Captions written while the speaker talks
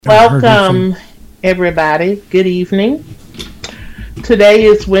Welcome, everybody. Good evening. Today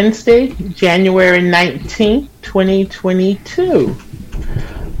is Wednesday, January 19th, 2022.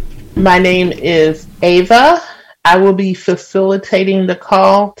 My name is Ava. I will be facilitating the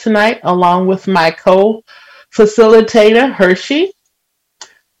call tonight along with my co facilitator, Hershey.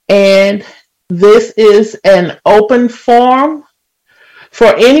 And this is an open forum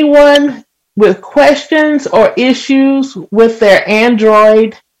for anyone with questions or issues with their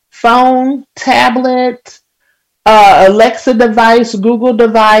Android phone, tablet, Alexa device, Google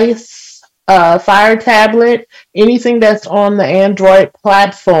device, Fire tablet, anything that's on the Android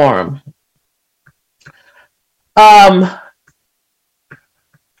platform. Um,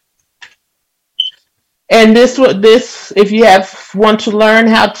 and this, if you want to learn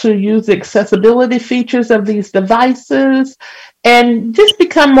how to use the accessibility features of these devices, and just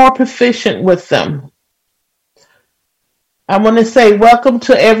become more proficient with them. I want to say welcome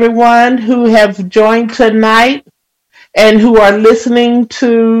to everyone who have joined tonight and who are listening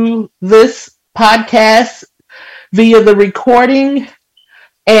to this podcast via the recording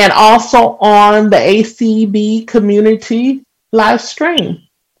and also on the ACB community live stream.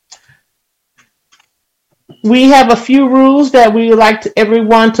 We have a few rules that we would like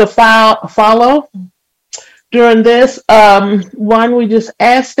everyone to follow during this. One, we just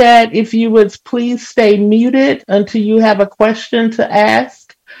ask that if you would please stay muted until you have a question to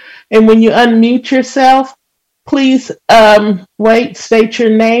ask. And when you unmute yourself, please wait, state your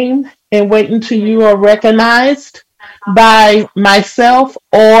name, and wait until you are recognized by myself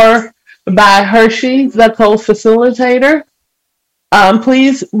or by Hershey, the co-facilitator.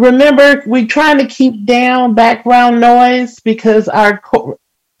 Please remember, we're trying to keep down background noise because our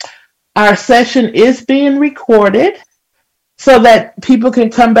session is being recorded so that people can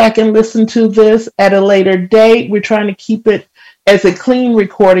come back and listen to this at a later date. We're trying to keep it as a clean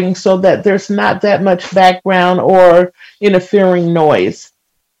recording so that there's not that much background or interfering noise.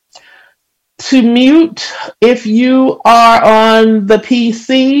 To mute, if you are on the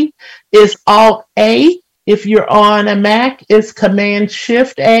PC, it's Alt A. If you're on a Mac, it's Command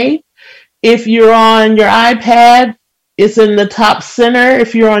Shift A. If you're on your iPad, it's in the top center.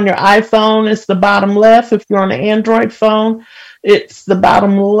 If you're on your iPhone, it's the bottom left. If you're on an Android phone, it's the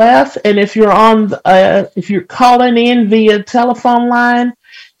bottom left. And if you're calling in via telephone line,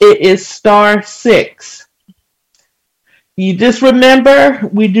 it is *6. You just remember,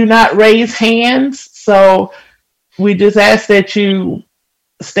 we do not raise hands, so we just ask that you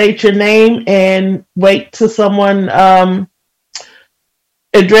state your name and wait till someone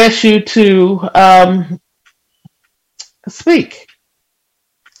address you to speak.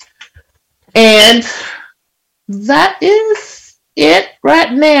 And that is it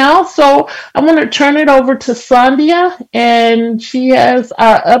right now. So I'm going to turn it over to Sandhya, and she has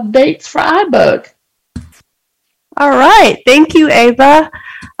our updates for iBug. All right. Thank you, Ava.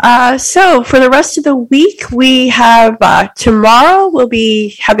 So for the rest of the week, we have tomorrow we'll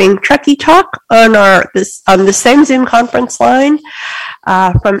be having Trekkie Talk on the same Zoom conference line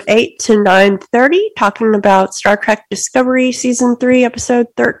from 8 to 9:30, talking about Star Trek Discovery Season 3, Episode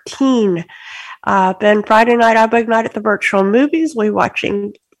 13. Then Friday night, iBug Night at the Virtual Movies. We'll be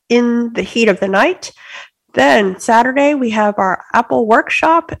watching In the Heat of the Night. Then Saturday, we have our Apple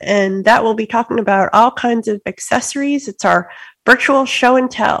workshop, and that will be talking about all kinds of accessories. It's our virtual show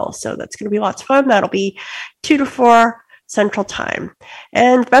and tell, so that's going to be lots of fun. That'll be 2 to 4 Central Time.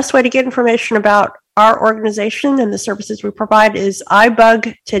 And the best way to get information about our organization and the services we provide is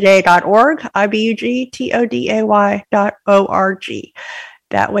ibugtoday.org, ibugtoday.org.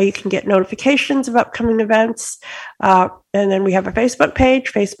 That way you can get notifications of upcoming events. And then we have a Facebook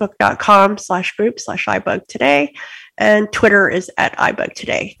page, facebook.com/group/ibugtoday. And Twitter is at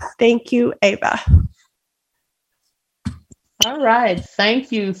ibugtoday. Thank you, Ava. All right.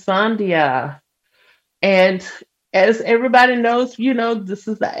 Thank you, Sandhya. And as everybody knows, this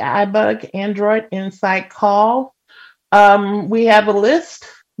is the iBug Android Insight Call. We have a list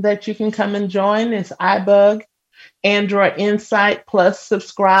that you can come and join. It's iBug Android Insight plus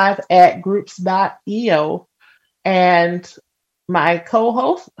subscribe at groups.io. And my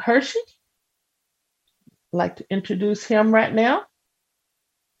co-host, Hershey, I'd like to introduce him right now.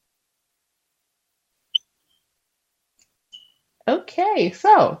 Okay,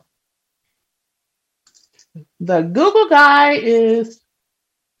 so the Google guy is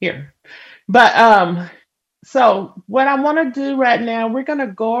here. But so what I want to do right now, we're going to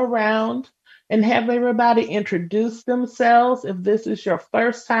go around and have everybody introduce themselves. If this is your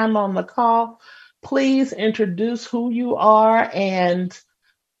first time on the call, please introduce who you are and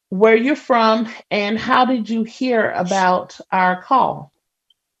where you're from and how did you hear about our call.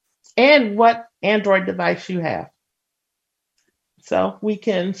 and what Android device you have. So we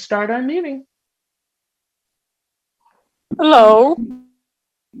can start our meeting. Hello.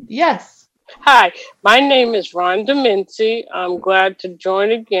 Yes. Hi, my name is Rhonda Mincy. I'm glad to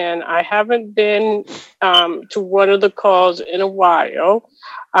join again. I haven't been to one of the calls in a while.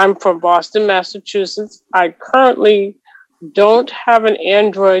 I'm from Boston, Massachusetts. I currently don't have an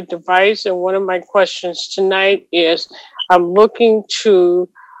Android device, and one of my questions tonight is I'm looking to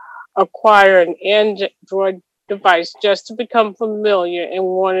acquire an Android device just to become familiar and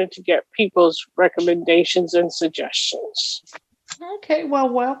wanted to get people's recommendations and suggestions. Okay, well,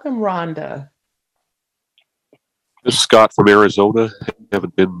 welcome, Rhonda. This is Scott from Arizona. I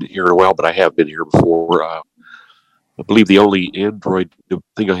haven't been here in a while, but I have been here before. I believe the only Android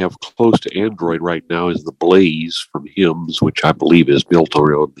thing I have close to Android right now is the Blaze from HIMS, which I believe is built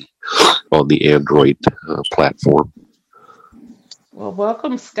on the Android platform. Well,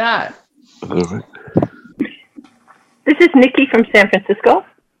 welcome, Scott. All right. This is Nikki from San Francisco.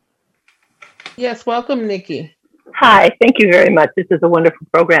 Yes, welcome, Nikki. Hi, thank you very much. This is a wonderful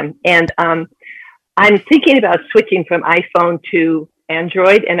program. And I'm thinking about switching from iPhone to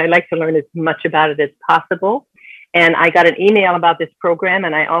Android, and I'd like to learn as much about it as possible. And I got an email about this program,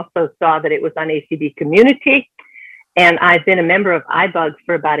 and I also saw that it was on ACB Community. And I've been a member of iBug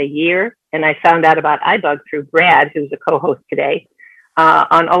for about a year, and I found out about iBug through Brad, who's a co-host today,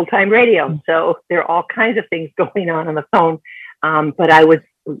 on Old Time Radio. So there are all kinds of things going on the phone, but I would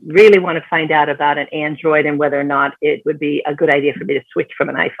really want to find out about an Android and whether or not it would be a good idea for me to switch from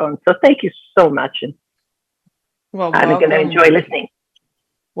an iPhone. So thank you so much. And well, I'm going to enjoy listening.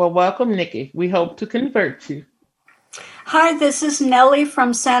 Well, welcome, Nikki. We hope to convert you. Hi, this is Nellie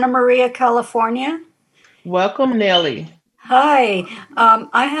from Santa Maria, California. Welcome, Nellie. Hi,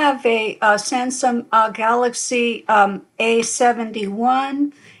 I have a Samsung Galaxy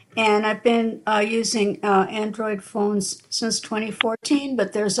A71, and I've been using Android phones since 2014,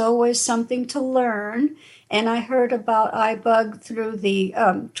 but there's always something to learn. And I heard about iBug through the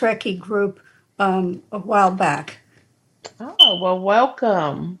Trekkie group a while back. Oh, well,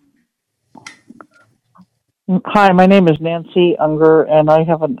 welcome. Hi, my name is Nancy Unger, and I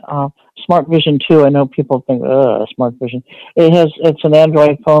have a Smart Vision 2. I know people think, Smart Vision. It's an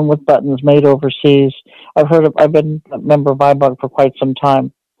Android phone with buttons made overseas. I've been a member of iBug for quite some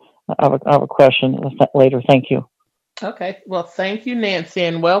time. I have a question later. Thank you. Okay. Well, thank you, Nancy,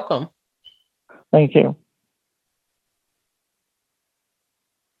 and welcome. Thank you.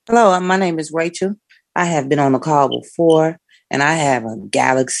 Hello, my name is Rachel. I have been on the call before, and I have a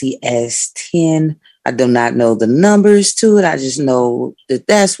Galaxy S10. I do not know the numbers to it. I just know that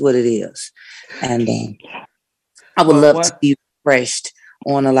that's what it is. And I would love to be refreshed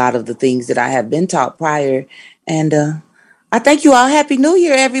on a lot of the things that I have been taught prior. And I thank you all. Happy New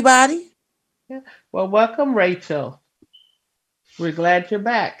Year, everybody. Yeah. Well, welcome, Rachel. We're glad you're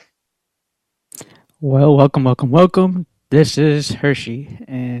back. Well, welcome. This is Hershey,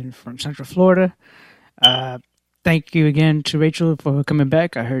 and from Central Florida. Thank you again to Rachel for coming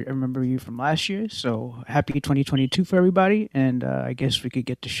back. I remember you from last year, so happy 2022 for everybody. And I guess we could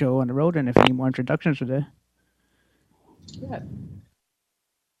get the show on the road, and if any more introductions are there. Yeah.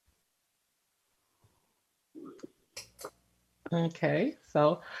 Okay,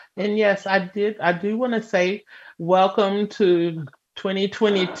 so, and yes, I do want to say welcome to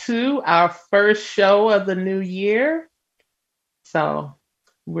 2022, our first show of the new year. So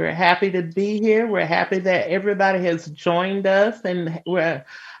we're happy to be here. We're happy that everybody has joined us, and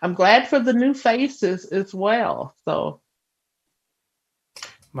I'm glad for the new faces as well. So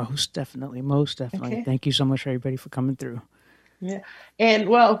most definitely. Okay. Thank you so much, everybody, for coming through. Yeah, and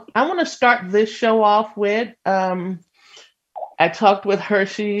well, I want to start this show off with I talked with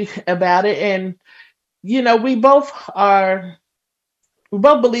Hershey about it, and we both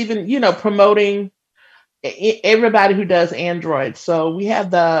believe in promoting everybody who does Android. So we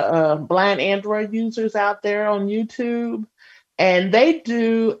have the blind Android users out there on YouTube, and they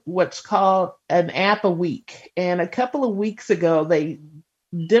do what's called an app a week. And a couple of weeks ago, they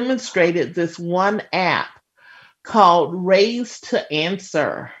demonstrated this one app called Raise to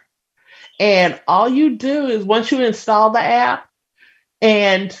Answer. And all you do is once you install the app,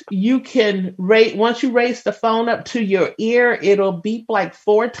 and you can once you raise the phone up to your ear, it'll beep like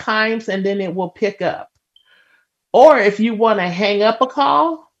 4 times, and then it will pick up. Or if you want to hang up a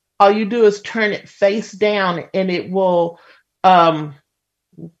call, all you do is turn it face down, and it will, I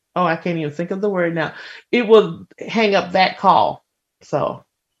can't even think of the word now. It will hang up that call. So,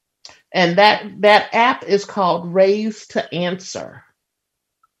 and that app is called Raise to Answer.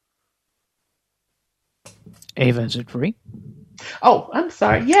 Ava, is it free? Oh, I'm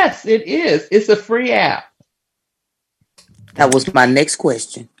sorry. Yes, it is. It's a free app. That was my next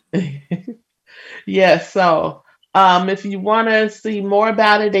question. Yes, so if you want to see more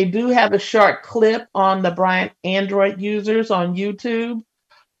about it, they do have a short clip on the Bryant Android users on YouTube.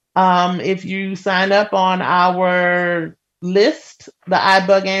 If you sign up on our list, the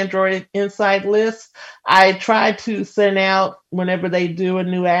iBug Android Insight list, I try to send out whenever they do a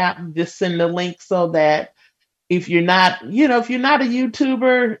new app, just send the link so that if you're not, if you're not a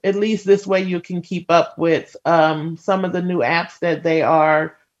YouTuber, at least this way you can keep up with some of the new apps that they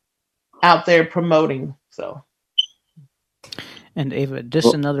are out there promoting. So. And Ava,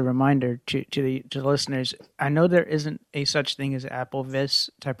 just another reminder to the listeners. I know there isn't a such thing as Apple Vis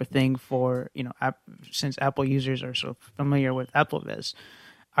type of thing for since Apple users are so familiar with Apple Vis.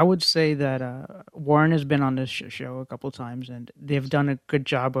 I would say that Warren has been on this show a couple times, and they've done a good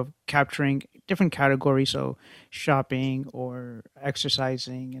job of capturing different categories, so shopping or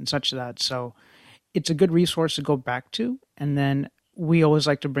exercising and such that. So it's a good resource to go back to, and then we always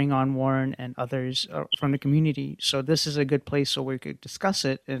like to bring on Warren and others from the community. So this is a good place so we could discuss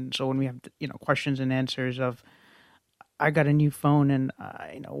it. And so when we have, questions and answers of, I got a new phone and,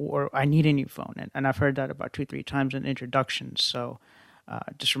 or I need a new phone. And I've heard that about 2-3 times in introductions. So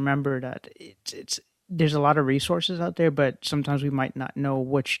just remember that there's a lot of resources out there, but sometimes we might not know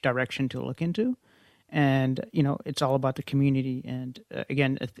which direction to look into. And, it's all about the community. And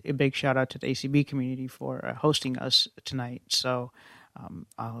again, a big shout out to the ACB community for hosting us tonight. So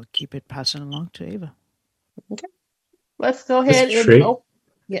I'll keep it passing along to Ava. Okay. Let's go ahead and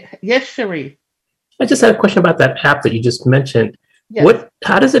yes, Cherie. I just had a question about that app that you just mentioned. Yes.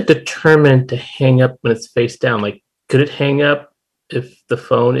 How does it determine to hang up when it's face down? Like, could it hang up if the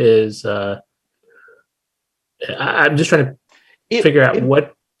phone is, I'm just trying to figure out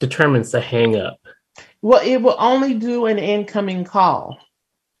what determines the hang up. Well, it will only do an incoming call.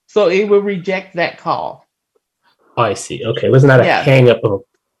 So it will reject that call. Oh, I see. Okay. It was not a hang up of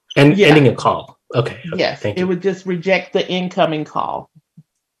ending a call. Okay. Yes. Thank you. It would just reject the incoming call.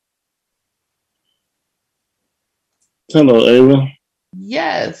 Hello, Ava.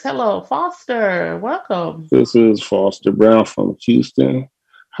 Yes. Hello, Foster. Welcome. This is Foster Brown from Houston.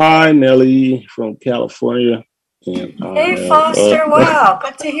 Hi, Nellie from California. And hey, Foster. Wow.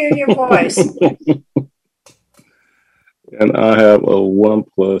 Good to hear your voice. And I have a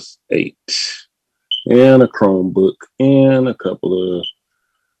OnePlus 8 and a Chromebook and a couple of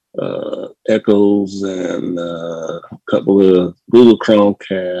Echoes and a couple of Google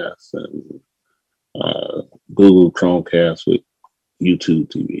Chromecast and Google Chromecast with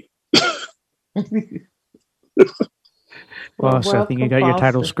YouTube TV. Well, so I think you got your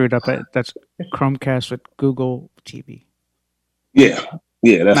title screwed up. That's Chromecast with Google TV. Yeah,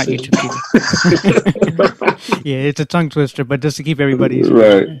 that's not it. YouTube TV. Yeah, it's a tongue twister, but just to keep everybody's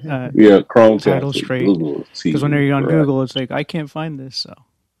right. Chromecast title straight. Because when you're on Google, it's like I can't find this. So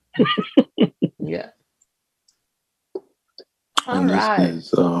yeah. And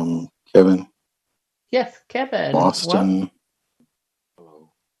this is Kevin. Yes, Kevin. Boston. Hello.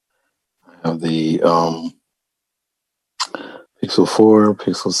 I have the Pixel 4,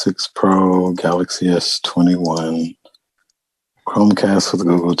 Pixel 6 Pro, Galaxy S21, Chromecast with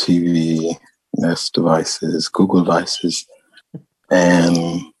Google TV, Nest devices, Google devices,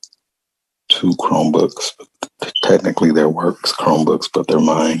 and 2 Chromebooks. Technically, they're Works Chromebooks, but they're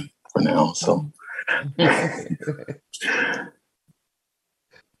mine for now. So there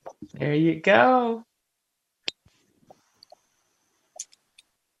you go.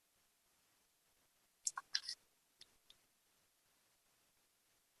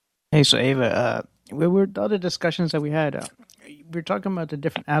 Hey, so Ava, we were the other discussions that we had. We were talking about the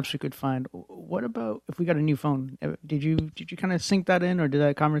different apps we could find. What about if we got a new phone? Did you kind of sync that in, or did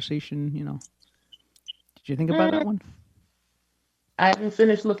that conversation? Did you think about that one? I haven't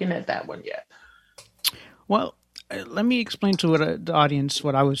finished looking at that one yet. Well, let me explain to the audience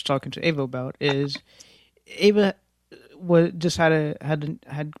what I was talking to Ava about. Is Ava just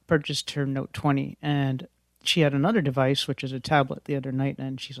had purchased her Note 20 and she had another device, which is a tablet, the other night,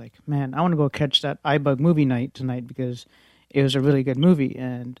 and she's like, man, I want to go catch that iBug movie night tonight because it was a really good movie.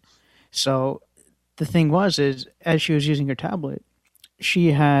 And so the thing is as she was using her tablet,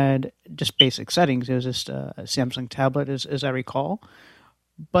 she had just basic settings. It was just a Samsung tablet, as I recall.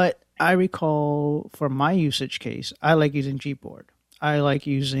 But I recall for my usage case, I like using Gboard. I like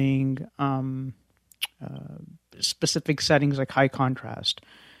using specific settings like high contrast.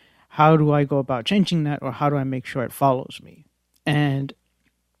 How do I go about changing that, or how do I make sure it follows me? And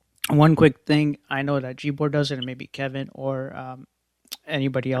one quick thing, I know that Gboard does it, and maybe Kevin or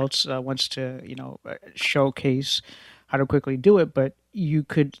anybody else wants to, showcase how to quickly do it, but you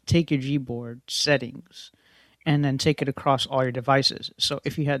could take your Gboard settings and then take it across all your devices. So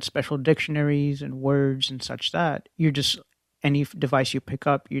if you had special dictionaries and words and such that, you're just any device you pick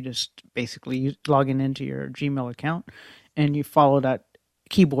up, you're just basically logging into your Gmail account and you follow that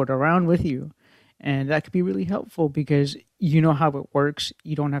keyboard around with you. And that could be really helpful because you know how it works.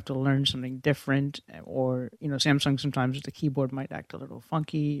 You don't have to learn something different. Or, Samsung, sometimes the keyboard might act a little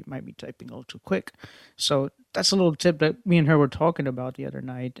funky. It might be typing a little too quick. So that's a little tip that me and her were talking about the other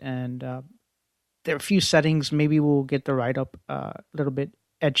night. And there are a few settings. Maybe we'll get the write-up a little bit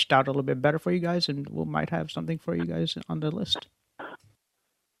edged out a little bit better for you guys. And we might have something for you guys on the list.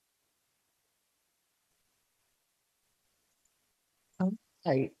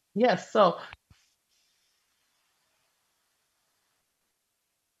 Okay. Yes. So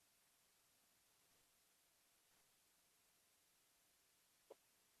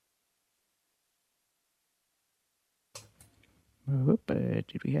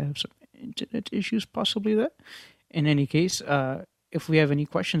did we have some internet issues possibly there? In any case, if we have any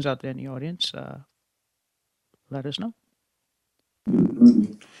questions out there in the audience, let us know.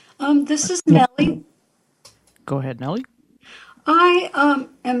 This is Nellie. Go ahead, Nellie. I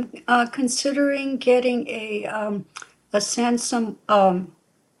am considering getting a Samsung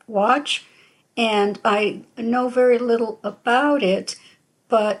watch, and I know very little about it.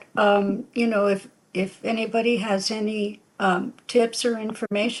 But if anybody has any tips or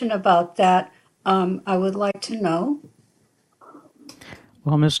information about that, I would like to know.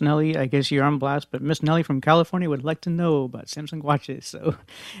 Well, Miss Nellie, I guess you're on blast, but Miss Nellie from California would like to know about Samsung watches. So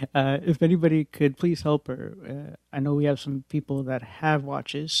if anybody could please help her. I know we have some people that have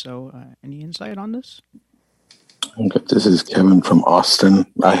watches, so any insight on this? Okay, this is Kevin from Austin.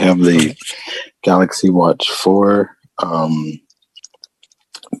 I have the Galaxy Watch 4.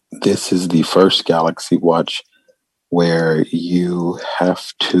 This is the first Galaxy Watch where you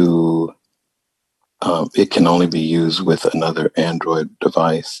have to it can only be used with another Android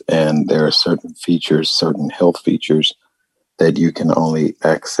device, and there are certain features, certain health features that you can only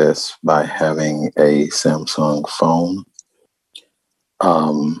access by having a Samsung phone.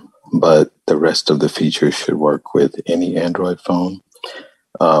 But the rest of the features should work with any Android phone.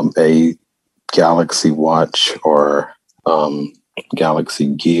 A Galaxy Watch or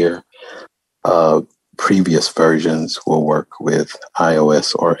Galaxy Gear, previous versions will work with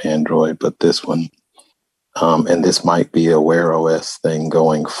iOS or Android, but this one, and this might be a Wear OS thing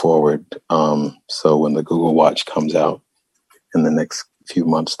going forward. So when the Google Watch comes out in the next few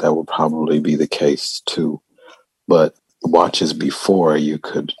months, that will probably be the case too. But watches before you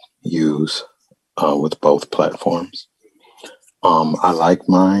could use with both platforms. I like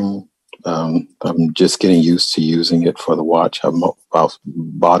mine. I'm just getting used to using it for the watch. I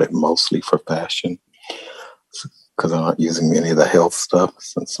bought it mostly for fashion because I'm not using any of the health stuff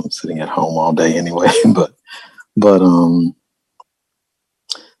since I'm sitting at home all day anyway. But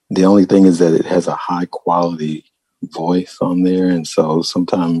the only thing is that it has a high quality voice on there, and so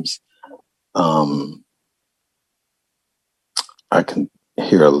sometimes I can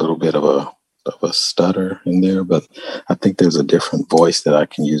hear a little bit of a stutter in there, but I think there's a different voice that I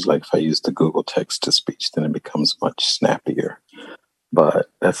can use. Like if I use the Google text to speech, then it becomes much snappier. But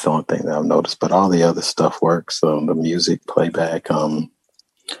that's the only thing that I've noticed. But all the other stuff works. The music playback,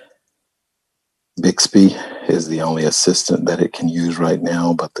 Bixby is the only assistant that it can use right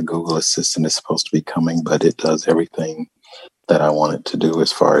now, but the Google Assistant is supposed to be coming, but it does everything that I want it to do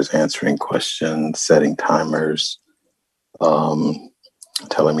as far as answering questions, setting timers,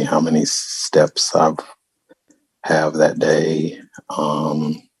 telling me how many steps I have that day,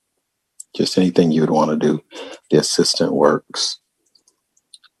 just anything you would want to do. The assistant works.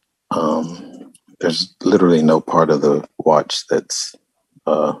 There's literally no part of the watch that's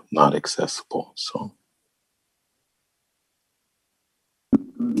not accessible. So,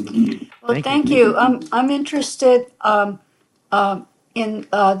 well, thank you. I'm interested in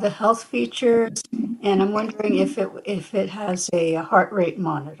the health features, and I'm wondering if it has a heart rate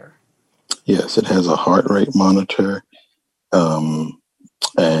monitor. Yes, it has a heart rate monitor and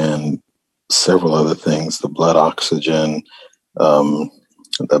several other things, the blood oxygen,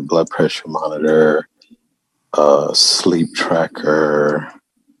 the blood pressure monitor, sleep tracker.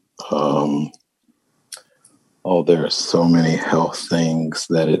 There are so many health things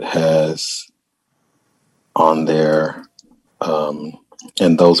that it has on there.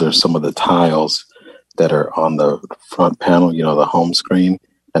 And those are some of the tiles that are on the front panel, the home screen.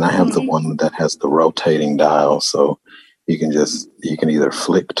 And I have the one that has the rotating dial. So you can either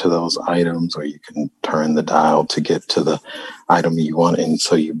flick to those items or you can turn the dial to get to the item you want. And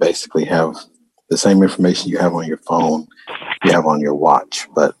so you basically have the same information you have on your phone, you have on your watch.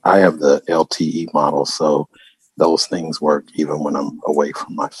 But I have the LTE model, so those things work even when I'm away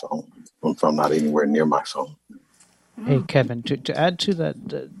from my phone, if I'm not anywhere near my phone. Hey, Kevin, to add to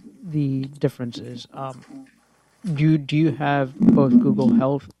that, the differences, do you have both Google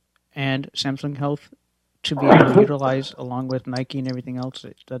Health and Samsung Health to be able to utilize along with Nike and everything else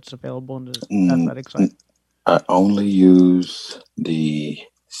that's available in the athletic side? I only use the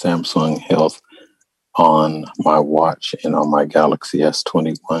Samsung Health on my watch and on my Galaxy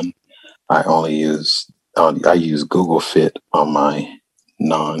S21. I use Google Fit on my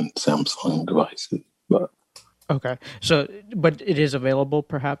non-Samsung devices. But Okay, so but it is available,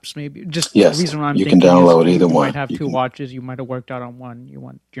 perhaps, maybe. Just yes, the reason why I'm you thinking can download is either you one. might have two watches. You might have worked out on one. You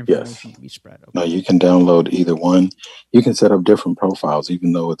want your information to be spread. Okay. No, you can download either one. You can set up different profiles,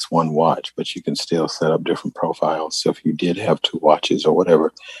 even though it's one watch, but you can still set up different profiles. So if you did have two watches or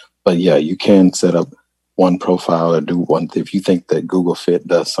whatever, but yeah, you can set up one profile or do one. If you think that Google Fit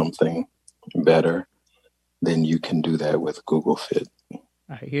does something better, then you can do that with Google Fit.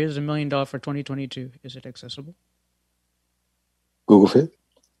 All right, here's $1 million for 2022. Is it accessible? Google Fit?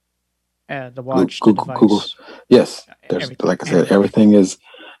 The watch, Google, the device. Google. Yes, there's everything. like I said, everything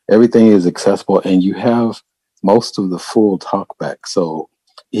is accessible, and you have most of the full talkback. So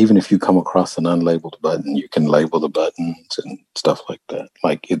even if you come across an unlabeled button, you can label the buttons and stuff like that.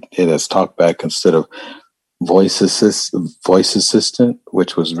 Like it has talkback instead of voice assistant,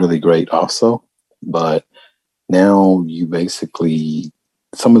 which was really great also. But now you basically,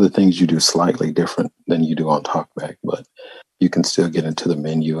 some of the things you do slightly different than you do on talkback, but you can still get into the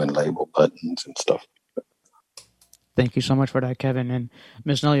menu and label buttons and stuff. Thank you so much for that, Kevin. And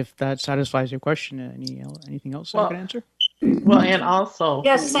Ms. Nelly, if that satisfies your question, anything else I can answer? Well, and also,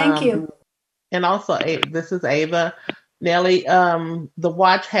 Yes, thank you. And also, this is Ava. Nelly, the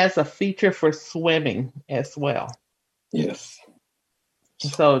watch has a feature for swimming as well. Yes.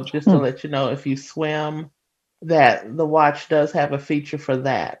 So just to let you know, if you swim, that the watch does have a feature for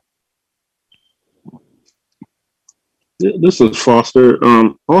that. This is Foster.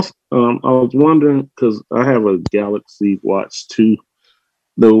 Also, I was wondering, because I have a Galaxy Watch 2.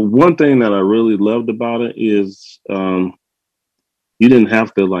 The one thing that I really loved about it is you didn't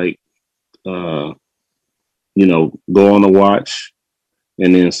have to go on the watch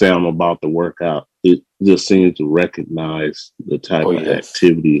and then say I'm about to work out. It just seems to recognize the type of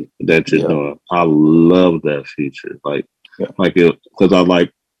activity that you're doing. I love that feature. Because I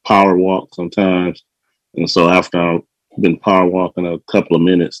like power walk sometimes, and so after I've been power walking a couple of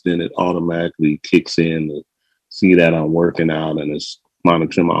minutes, then it automatically kicks in to see that I'm working out, and it's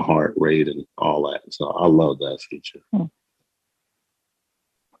monitoring my heart rate and all that. So I love that feature.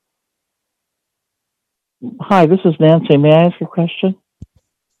 Hi, this is Nancy. May I ask a question?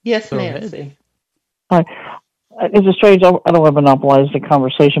 Yes, Nancy. Hi. It's strange. I don't want to monopolize the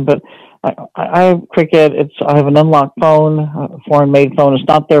conversation, but I have Cricket. I have an unlocked phone, a foreign-made phone. It's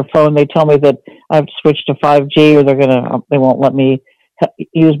not their phone. They tell me that I have to switch to 5G, or they won't let me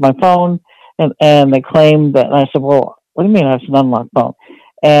use my phone. And they claim that. And I said, well, what do you mean I have an unlocked phone?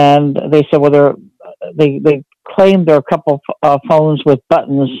 And they said, well, they claim there are a couple of phones with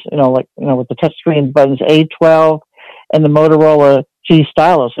buttons, with the touchscreen buttons, A12 and the Motorola G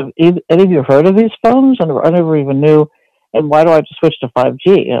Stylus. Have any of you heard of these phones? I never even knew. And why do I have to switch to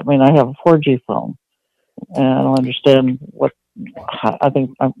 5G? I mean, I have a 4G phone, and I don't understand what. I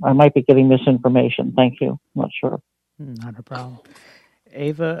think I might be getting misinformation. Thank you. I'm not sure. Not a problem.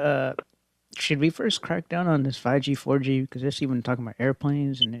 Ava, should we first crack down on this 5G, 4G? Because it's even talking about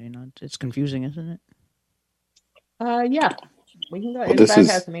airplanes, and it's confusing, isn't it? Yeah. We can go. Well, Anybody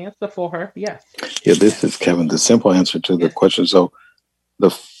has an answer for her? Yes. Yeah, this is Kevin. The simple answer to the question. So the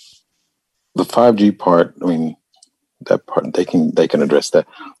 5G part, I mean, that part they can address that.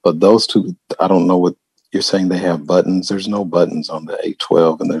 But those two, I don't know what you're saying. They have buttons. There's no buttons on the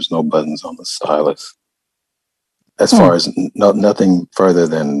A12, and there's no buttons on the Stylus. As far as nothing further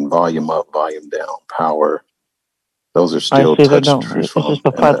than volume up, volume down, power. Those are still touch phones. It's just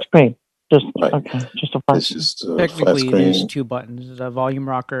a flat screen. Just a flat. It's just a Technically, flat screen. there's two buttons: the volume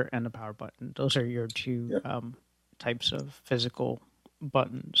rocker and the power button. Those are your two types of physical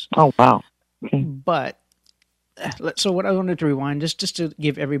buttons. Oh wow! Okay. But so what I wanted to rewind just to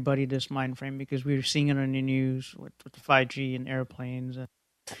give everybody this mind frame, because we were seeing it on the news with the 5G and airplanes.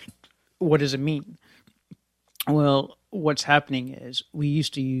 What does it mean? Well, what's happening is we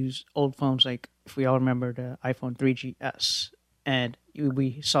used to use old phones, like if we all remember the iPhone 3GS, and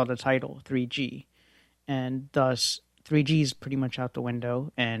we saw the title 3G, and thus 3G is pretty much out the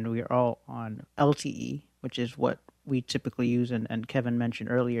window, and we are all on LTE, which is what we typically use, and Kevin mentioned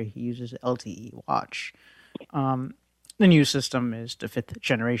earlier, he uses LTE watch. The new system is the 5th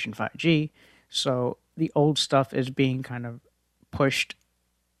generation 5G, so the old stuff is being kind of pushed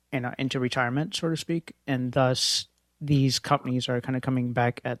into retirement, so to speak, and thus these companies are kind of coming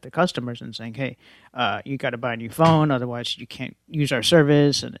back at the customers and saying, hey, you got to buy a new phone, otherwise you can't use our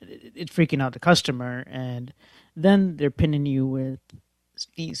service, and it's freaking out the customer, and then they're pinning you with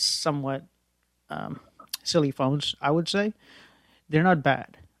these somewhat silly phones, I would say. They're not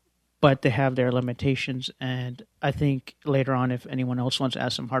bad, but they have their limitations, and I think later on, if anyone else wants to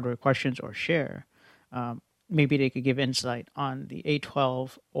ask some hardware questions or share, maybe they could give insight on the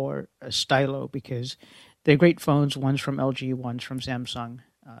A12 or a Stylo, because they're great phones. One's from LG, one's from Samsung.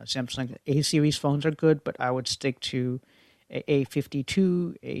 Samsung A-series phones are good, but I would stick to a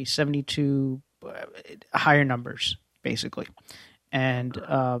 52, a 72, higher numbers, basically. And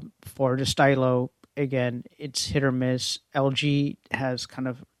for the Stylo, again, it's hit or miss. LG has kind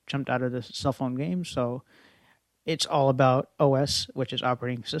of jumped out of the cell phone game, so it's all about OS, which is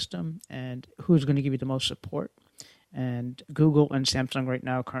operating system, and who's going to give you the most support. And Google and Samsung right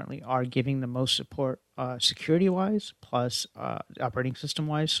now currently are giving the most support security-wise, plus operating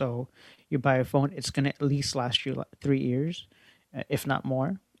system-wise. So you buy a phone, it's going to at least last you 3 years, if not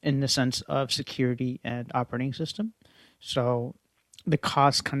more, in the sense of security and operating system. So the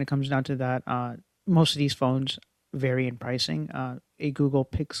cost kind of comes down to that. Most of these phones vary in pricing. A Google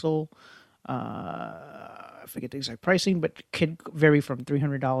Pixel, I forget the exact pricing, but could vary from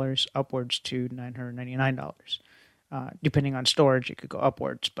 $300 upwards to $999. Depending on storage, it could go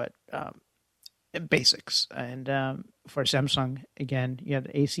upwards, but basics. And for Samsung, again, you have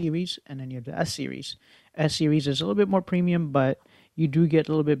the A series and then you have the S series. S series is a little bit more premium, but you do get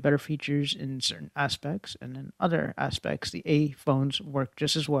a little bit better features in certain aspects. And then other aspects, the A phones work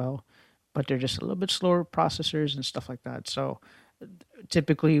just as well, but they're just a little bit slower processors and stuff like that. So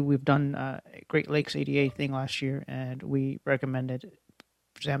typically, we've done a Great Lakes ADA thing last year, and we recommended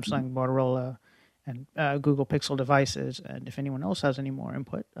Samsung, Motorola, and Google Pixel devices. And if anyone else has any more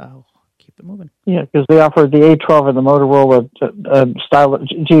input, I'll keep it moving. Yeah, because they offered the A12 and the Motorola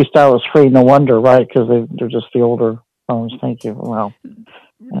G stylus free. No wonder, right? Because they're just the older phones. Thank you. Wow.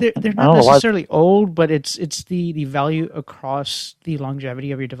 They're not necessarily old, but it's the value across the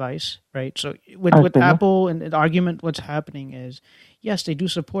longevity of your device, right? So with Apple and the argument, what's happening is, yes, they do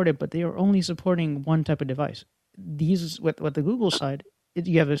support it, but they are only supporting one type of device. These with the Google side,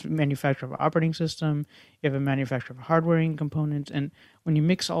 you have a manufacturer of an operating system, you have a manufacturer of hardware components, and when you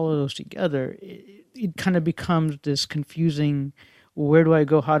mix all of those together, it kind of becomes this confusing, where do I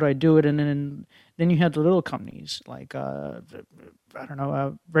go, how do I do it? And then you have the little companies like,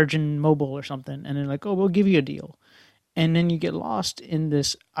 Virgin Mobile or something, and they're like, oh, we'll give you a deal. And then you get lost in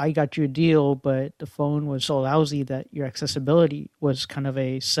this, I got you a deal, but the phone was so lousy that your accessibility was kind of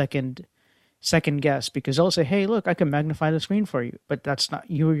a second guess, because they'll say, hey, look, I can magnify the screen for you, but that's not,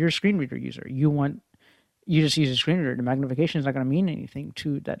 you're a screen reader user. You just use a screen reader. The magnification is not going to mean anything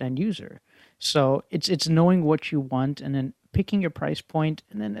to that end user. So it's knowing what you want and then picking your price point,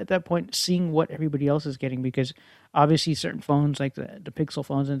 and then at that point seeing what everybody else is getting, because obviously certain phones like the Pixel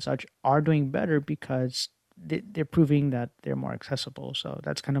phones and such are doing better because they're proving that they're more accessible. So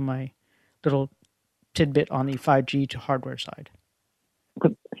that's kind of my little tidbit on the 5G to hardware side.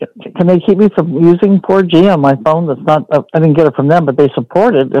 Can they keep me from using 4G on my phone? That's not. I didn't get it from them, but they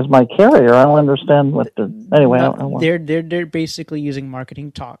support it as my carrier. I don't understand what the. Anyway, they're basically using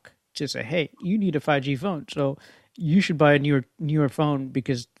marketing talk to say, hey, you need a 5G phone, so you should buy a newer phone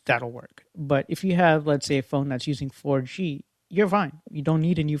because that'll work. But if you have, let's say, a phone that's using 4G, you're fine. You don't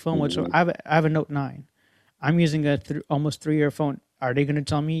need a new phone whatsoever. I have a Note 9. I'm using a almost 3-year phone. Are they going to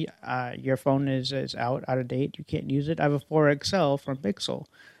tell me your phone is out of date? You can't use it? I have a 4XL from Pixel.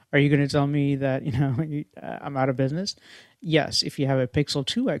 Are you going to tell me that I'm out of business? Yes. If you have a Pixel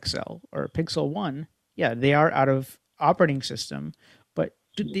 2 XL or a Pixel 1, yeah, they are out of operating system, but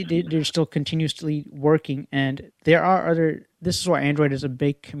they're still continuously working. And there are other. This is why Android is a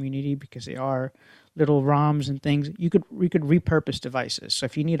big community, because they are little ROMs and things. We could repurpose devices. So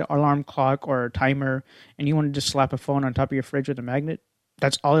if you need an alarm clock or a timer and you want to just slap a phone on top of your fridge with a magnet,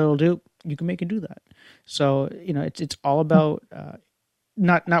 that's all it'll do. You can make it do that. So it's all about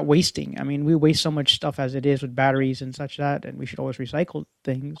not wasting. I mean, we waste so much stuff as it is with batteries and such that, and we should always recycle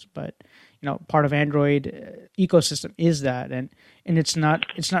things. But part of Android ecosystem is that, and it's not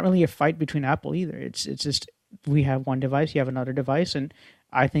really a fight between Apple either. It's just we have one device, you have another device, and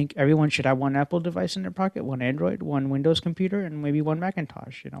I think everyone should have one Apple device in their pocket, one Android, one Windows computer, and maybe one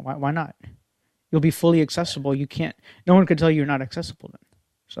Macintosh. Why not? You'll be fully accessible. You can't. No one could tell you you're not accessible then.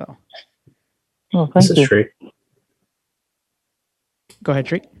 So. Well, thank you. This is true. Go ahead,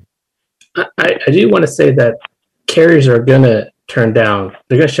 Tree. I do want to say that carriers are going to they're going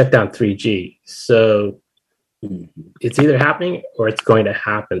to shut down 3G. So it's either happening or it's going to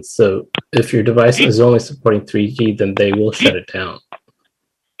happen. So if your device is only supporting 3G, then they will shut it down.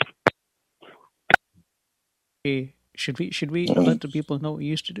 Should we let the people know what we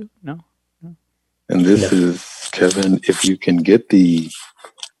used to do? No. And this is, Kevin, if you can get the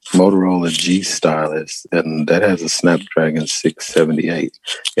Motorola G Stylus, and that has a Snapdragon 678.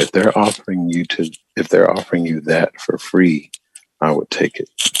 If they're offering you that for free, I would take it.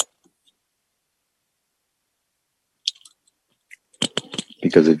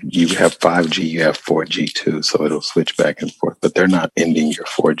 Because if you have 5G, you have 4G too, so it'll switch back and forth. But they're not ending your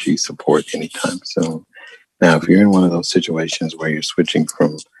 4G support anytime soon. Now, if you're in one of those situations where you're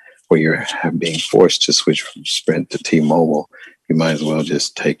being forced to switch from Sprint to T-Mobile, you might as well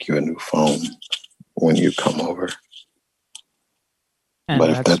just take you a new phone when you come over. And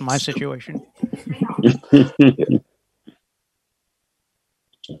that's my situation.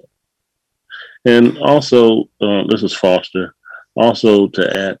 And also, this is Foster. Also,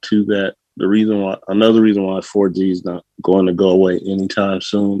 to add to that, another reason why 4G is not going to go away anytime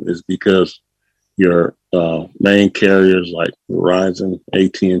soon is because your main carriers like Verizon,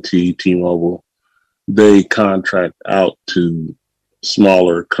 AT&T, T-Mobile, they contract out to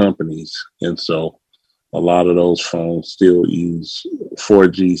smaller companies. And so a lot of those phones still use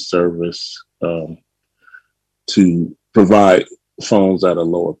 4G service to provide phones at a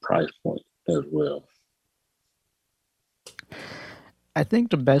lower price point as well. I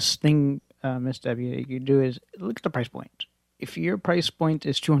think the best thing, Miss Debbie, that you can do is look at the price point. If your price point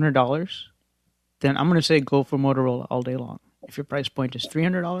is $200, then I'm going to say go for Motorola all day long. If your price point is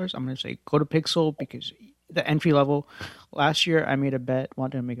 $300, I'm going to say go to Pixel, because the entry level. Last year, I made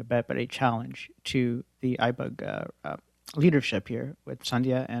wanted to make a bet, but a challenge to the iBug leadership here with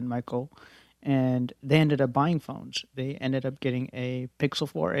Sandhya and Michael, and they ended up buying phones. They ended up getting a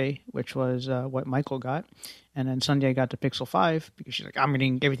Pixel 4a, which was what Michael got, and then Sandhya got the Pixel 5 because she's like, I'm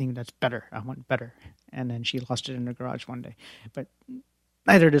getting everything that's better. I want better. And then she lost it in her garage one day. But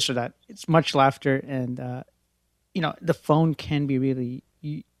neither this or that. It's much laughter, and the phone can be really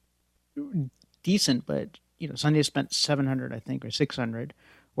decent, but Sandhya spent $700, I think, or $600,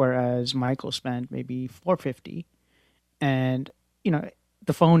 whereas Michael spent maybe $450, and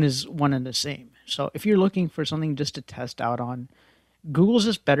the phone is one and the same. So if you're looking for something just to test out on, Google's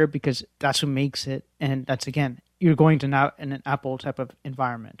is better because that's who makes it, and that's, again, you're going to now in an Apple type of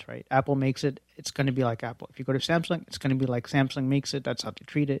environment, right? Apple makes it, it's going to be like Apple. If you go to Samsung, it's going to be like Samsung makes it. That's how they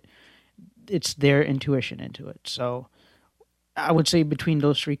treat it. It's their intuition into it. So I would say between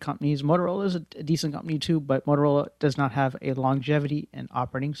those three companies, Motorola is a decent company too, but Motorola does not have a longevity in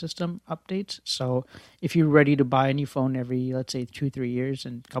operating system updates. So if you're ready to buy a new phone every, let's say, 2-3 years,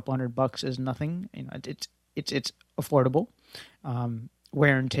 and a couple $100 is nothing, it's affordable.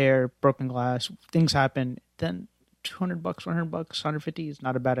 Wear and tear, broken glass, things happen, then $200, $100, $150 is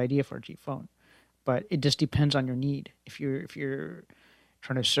not a bad idea for a cheap phone. But it just depends on your need. If you're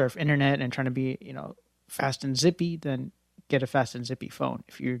trying to surf internet and trying to be, fast and zippy, then get a fast and zippy phone.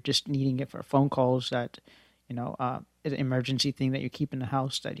 If you're just needing it for phone calls that, is an emergency thing that you keep in the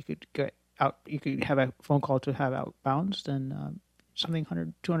house that you could get out, you could have a phone call to have outbounds, then something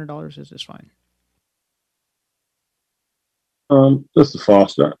 $100, $200 is just fine. This is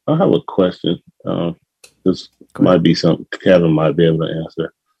Foster. I have a question. This might be something Kevin might be able to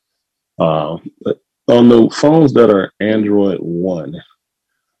answer. But on the phones that are Android One,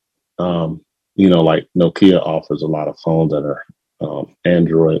 like Nokia offers a lot of phones that are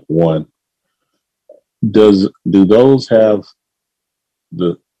Android One. Do those have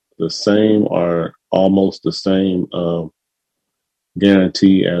the same or almost the same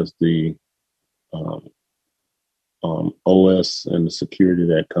guarantee as the OS and the security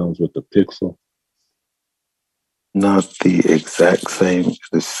that comes with the Pixel? Not the exact same.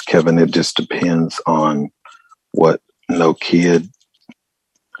 This is Kevin. It just depends on what Nokia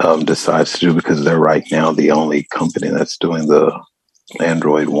decides to do, because they're right now the only company that's doing the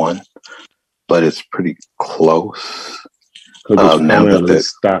Android One, but it's pretty close. Now that it's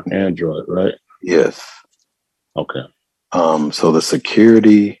stock Android, right? Yes. Okay. So the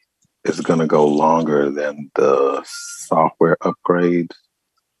security is going to go longer than the software upgrades,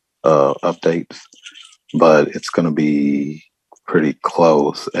 updates, but it's going to be pretty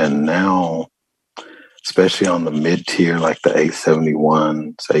close. And now, especially on the mid-tier, like the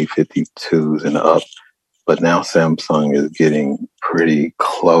A71s, A52s and up, but now Samsung is getting pretty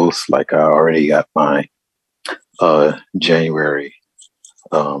close. Like I already got my January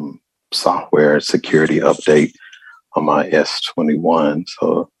software security update on my S21.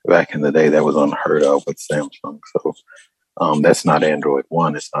 So back in the day, that was unheard of with Samsung. So that's not Android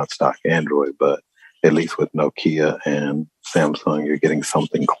One. It's not stock Android, but at least with Nokia and Samsung, you're getting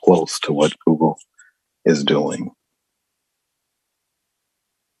something close to what Google is doing.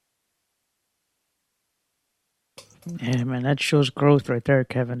 Yeah, man, that shows growth right there,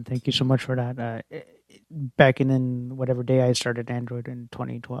 Kevin. Thank you so much for that. Back in whatever day I started Android in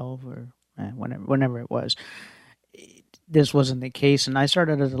 2012 or whenever it was, this wasn't the case, and I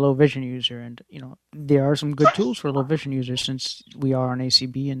started as a low vision user, and there are some good tools for low vision users since we are on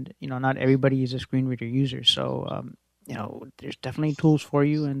ACB, and not everybody is a screen reader user, so there's definitely tools for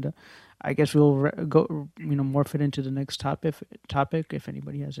you, and I guess we'll go morph it into the next topic. If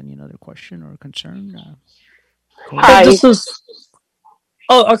anybody has any other question or concern. Hi.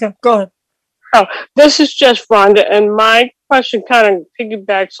 Okay, go ahead. Oh, this is just Rhonda, and my question kind of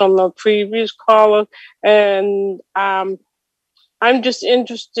piggybacks on the previous caller, and I'm just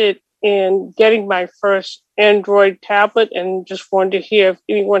interested in getting my first Android tablet, and just wanted to hear if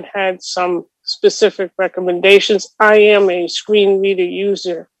anyone had some specific recommendations. I am a screen reader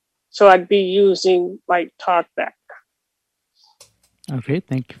user, so I'd be using like TalkBack. Okay,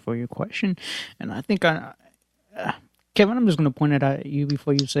 thank you for your question, and I think Kevin, I'm just going to point it out at you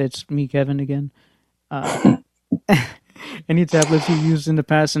before you say it's me, Kevin, again. Any tablets you used in the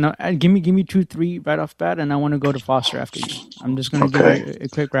past, and give me 2, 3 right off bat, and I want to go to Foster after you. I'm just going to give you a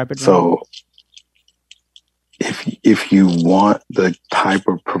quick rapid round. So, if you want the type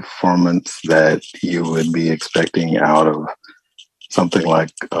of performance that you would be expecting out of something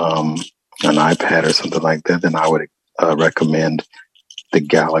like an iPad or something like that, then I would recommend the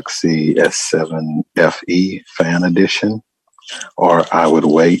Galaxy S7 FE Fan Edition, or I would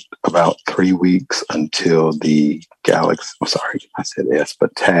wait about 3 weeks until the Tab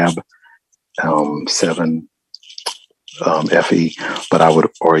 7 FE,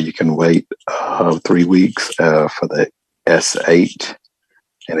 or you can wait 3 weeks for the S8,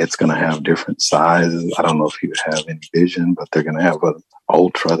 and it's going to have different sizes. I don't know if you have any vision, but they're going to have an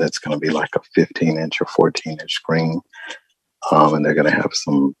Ultra that's going to be like a 15-inch or 14-inch screen. And they're going to have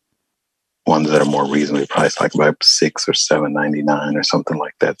some ones that are more reasonably priced, like about $6 or $7.99 or something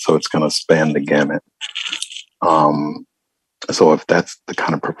like that. So it's going to span the gamut. So if that's the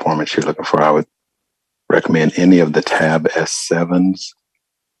kind of performance you're looking for, I would recommend any of the Tab S7s.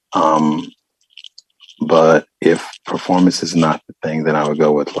 But if performance is not the thing, then I would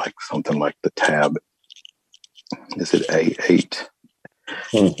go with like something like the Tab. Is it A8?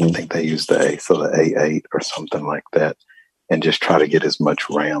 Mm-hmm. I think they use the A, so the A8 or something like that. And just try to get as much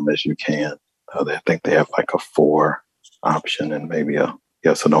RAM as you can. I think they have like a 4 option, and maybe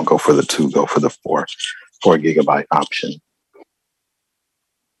so don't go for the 2, go for the 4 gigabyte option.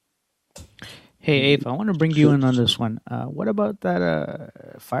 Hey, Ava, I want to bring you in on this one. What about that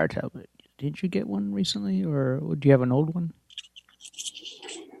Fire tablet? Didn't you get one recently, or do you have an old one?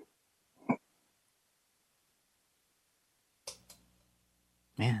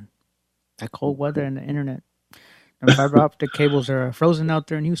 Man, that cold weather and the internet. And fiber optic cables are frozen out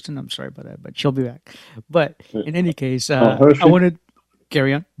there in Houston. I'm sorry about that, but she'll be back. But in any case, I wanted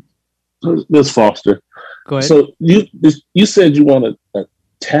carry on. This Foster. Go ahead. So you said you want a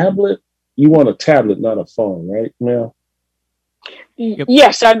tablet. You want a tablet, not a phone, right, Mel? Yep.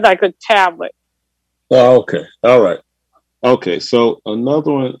 Yes, I'd like a tablet. Oh, okay. All right. Okay. So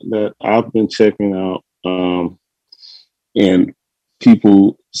another one that I've been checking out, and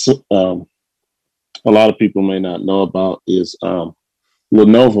people. A lot of people may not know about is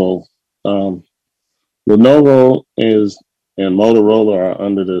Lenovo. Lenovo and Motorola are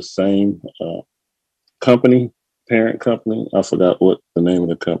under the same parent company. I forgot what the name of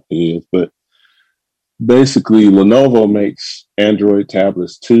the company is, but basically Lenovo makes Android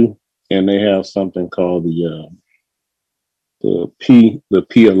tablets too, and they have something called the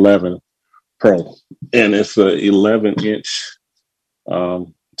P11 Pro, and it's a 11-inch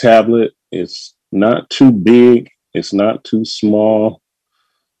tablet. It's not too big. It's not too small.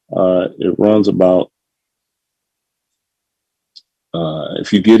 It runs about,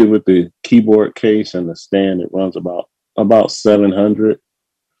 if you get it with the keyboard case and the stand, it runs about $700.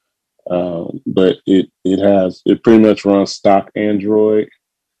 But it pretty much runs stock Android.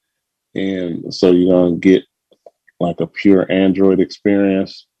 And so you're going to get like a pure Android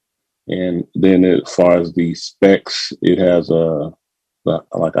experience. And then as far as the specs, it has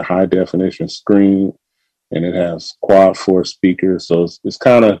like a high definition screen, and it has quad 4 speakers. So it's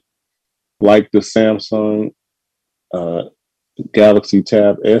kind of like the Samsung Galaxy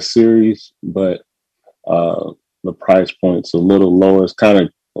Tab S series, but the price point's a little lower. It's kind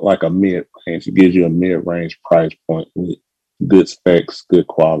of like a mid-range. It gives you a mid-range price point with good specs, good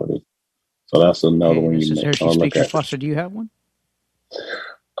quality. So that's another one you may Hershey look Speaker at. Foster, do you have one?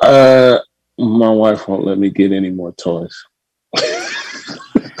 My wife won't let me get any more toys.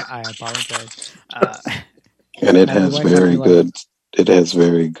 I apologize. And it Now your has wife has very your life. good. It has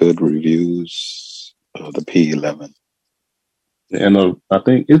very good reviews of the P11. And I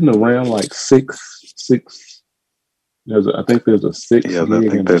think isn't the RAM like six? I think there's a 6 Yeah, I gig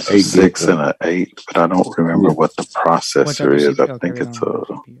think and there's an a 8 6 gig. and an 8, but I don't remember Yeah. what the What type processor of is. I CPU? think Okay, we it's don't know a.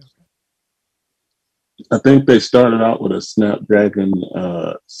 the CPU. I think they started out with a Snapdragon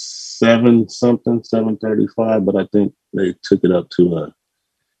 735, but I think they took it up to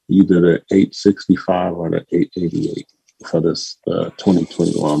either the 865 or the 888 for this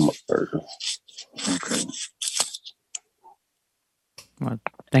 2021 version. Okay. Well,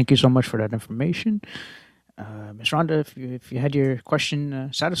 thank you so much for that information. Ms. Rhonda, if you had your question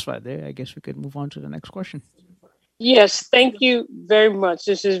satisfied there, I guess we could move on to the next question. Yes, thank you very much.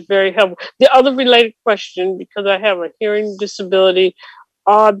 This is very helpful. The other related question, because I have a hearing disability,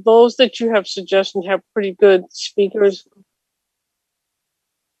 are those that you have suggested have pretty good speakers?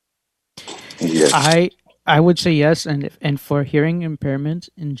 Yes. I would say yes, and for hearing impairment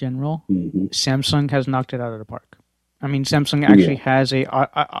in general, Mm-hmm. Samsung has knocked it out of the park. I mean, Samsung actually has a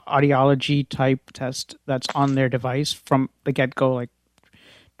audiology type test that's on their device from the get-go, like,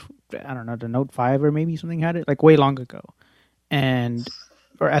 I don't know, the Note 5 or maybe something had it, like way long ago.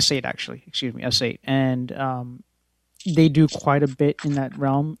 Or S8 actually, excuse me, S8. And they do quite a bit in that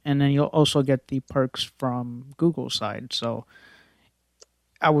realm. And then you'll also get the perks from Google's side. So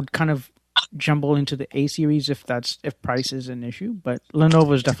I would kind of jumble into the A series if price is an issue, but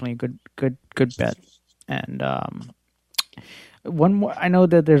Lenovo is definitely a good bet. And one more, I know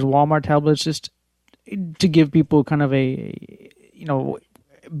that there's Walmart tablets, just to give people kind of a,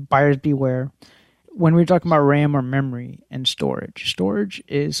 buyers beware. When we're talking about RAM or memory and storage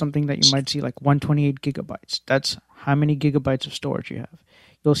is something that you might see like 128 gigabytes. That's how many gigabytes of storage you have.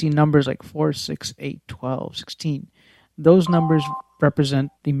 You'll see numbers like 4, 6, 8, 12, 16. Those numbers represent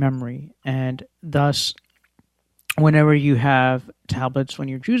the memory, and thus, whenever you have tablets, when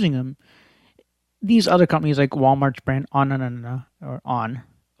you're choosing them, these other companies like Walmart's brand ONN,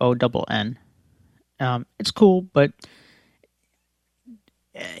 ONN, it's cool, but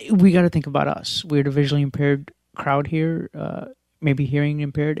we got to think about us. We're the visually impaired crowd here, maybe hearing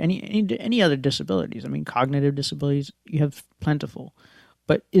impaired, any other disabilities. I mean, cognitive disabilities, you have plentiful.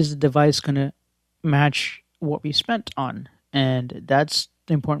 But is the device going to match what we spent on? And that's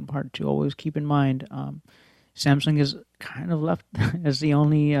the important part to always keep in mind. Samsung is kind of left as the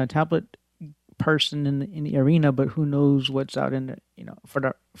only tablet person in the arena, but who knows what's out in the,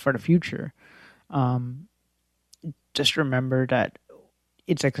 for the future. Just remember that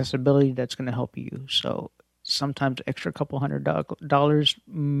it's accessibility that's going to help you. So sometimes extra couple $100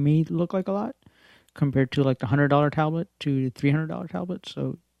 may look like a lot compared to like the $100 tablet to the $300 tablet.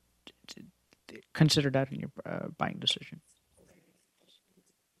 So consider that in your buying decision.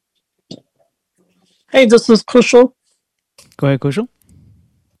 Hey, this is Kushal. Go ahead, Kushal.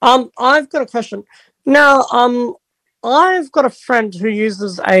 I've got a question. Now, I've got a friend who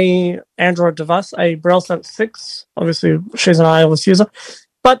uses a Android device, a BrailleSense 6. Obviously, she's an iOS user.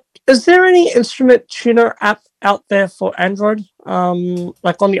 But is there any instrument tuner app out there for Android?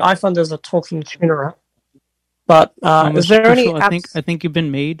 Like on the iPhone, there's a talking tuner app. But is there any apps? I think you've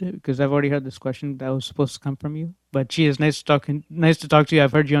been made, because I've already had this question that was supposed to come from you. But gee, it's nice to talk to you.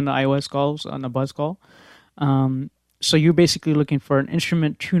 I've heard you on the iOS calls, on the Buzz call. So you're basically looking for an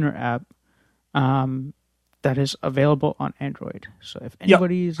instrument tuner app that is available on Android. So if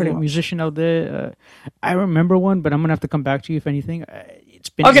anybody's a musician out there, I remember one, but I'm gonna have to come back to you if anything. It's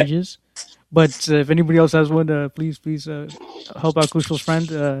been ages. But if anybody else has one, please help out Kushal's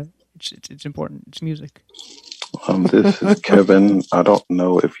friend. It's important. It's music. This is Kevin. I don't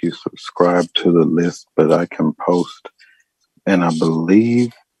know if you subscribe to the list, but I can post. And I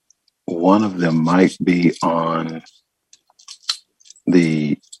believe one of them might be on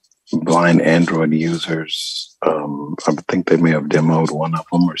the blind Android users. I think they may have demoed one of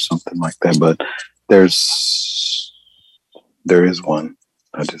them or something like that, but there is one.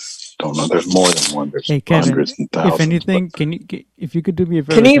 I just don't know. There's more than one. There's Kevin, hundreds and thousands. if anything, if you could do me a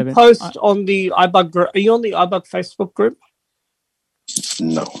favor, Can you Kevin, post on the iBug group? Are you on the iBug Facebook group?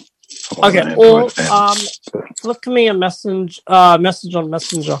 No. Okay, or flick me a message on Messenger.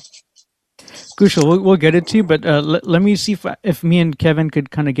 Kushal, we'll get it to you, but let me see if me and Kevin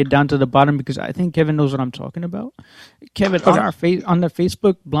could kind of get down to the bottom, because I think Kevin knows what I'm talking about. Kevin, on the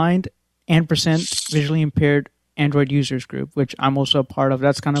Facebook blind & visually impaired Android users group, which I'm also a part of.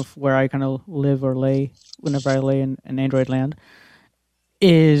 That's kind of where I kind of live or lay whenever I lay in Android land.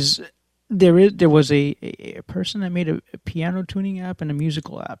 There was a person that made a piano tuning app and a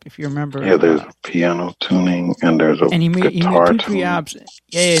musical app, if you remember. Yeah, there's piano tuning and there's a and he made guitar 2-3 tuning. apps.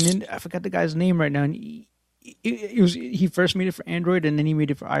 Yeah, and then I forgot the guy's name right now. And he first made it for Android and then he made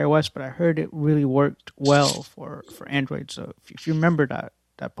it for iOS, but I heard it really worked well for Android. So if you remember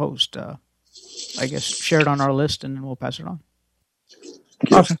that post, I guess share it on our list and then we'll pass it on.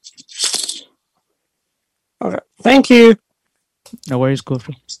 Okay. Okay. Thank you. No worries,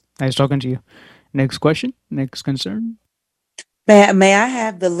 Clifford. Nice talking to you. Next question. Next concern. May I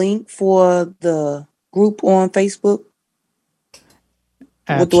have the link for the group on Facebook?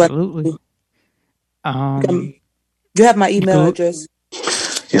 Absolutely. You have my email address?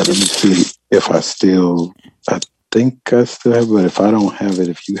 Yeah, let me see if I think I still have it, but if I don't have it,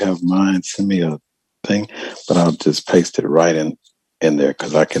 if you have mine, send me a thing, but I'll just paste it right in there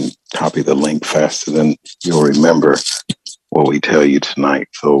because I can copy the link faster than you'll remember what we tell you tonight.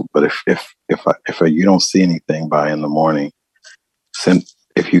 So, but if you don't see anything by in the morning,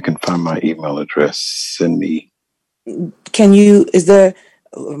 if you can find my email address, send me. Remind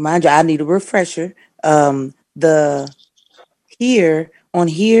you, I need a refresher. Where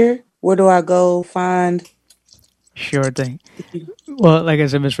do I go find? Sure thing. Well, like I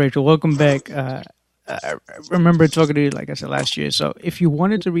said, Miss Rachel, welcome back. I remember talking to you, like I said, last year. So if you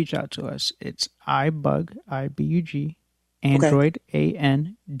wanted to reach out to us, it's iBug, IBUG, Android,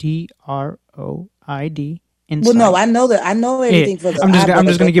 ANDROID. Inside. Well, no, I know that. I know everything for the. I'm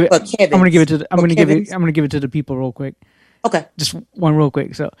just going to give it. I'm going to give it to the people real quick. Okay. Just one real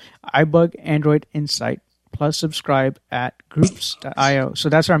quick. So iBug, Android, Insight, plus subscribe at groups.io. So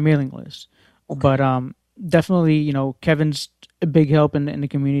that's our mailing list. Okay. But definitely, Kevin's a big help in the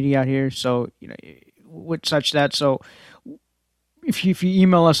community out here. So, with such that. So if you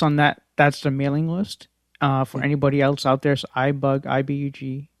email us on that, that's the mailing list. For anybody else out there, so iBug,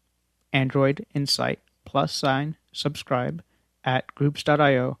 IBUG, Android, Insight, +, subscribe at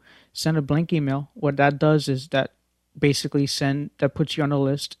groups.io. Send a blank email. What that does is that basically that puts you on a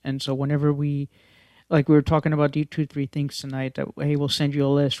list. And so whenever we were talking about the 2-3 things tonight, that hey, we'll send you a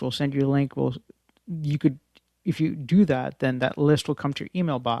list, we'll send you a link. If you do that, then that list will come to your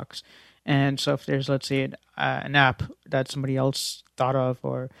email box. And so if there's, let's say, an app that somebody else thought of,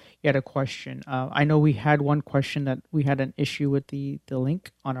 or you had a question, I know we had one question that we had an issue with the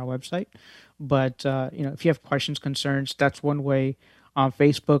link on our website. But if you have questions, concerns, that's one way. On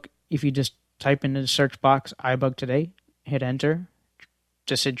Facebook, if you just type in the search box iBug today, hit enter,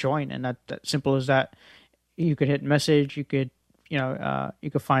 just hit join, and that simple as that. You could hit message. You could you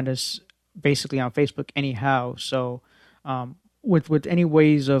could find us basically on Facebook anyhow. So with any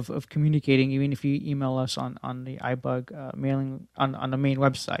ways of communicating, even if you email us on the iBug mailing on the main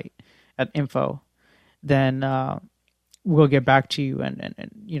website at info, then we'll get back to you,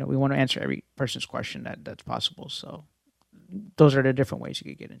 and we want to answer every person's question that's possible. So those are the different ways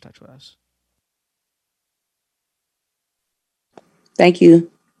you could get in touch with us. Thank you.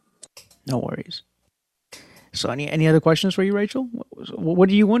 No worries. So any other questions for you, Rachel? What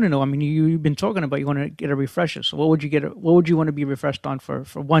do you want to know? I mean, you've been talking about you want to get a refresher. So what would you want to be refreshed on for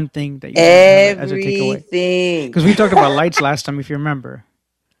one thing that you want as a takeaway? Because we talked about lights last time, if you remember.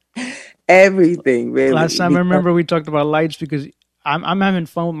 Everything, really. Last time I remember we talked about lights because I'm having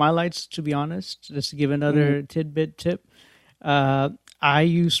fun with my lights, to be honest. Just to give another tidbit tip. I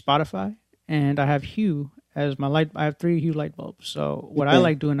use Spotify and I have Hue as my light. I have 3 Hue light bulbs. So what I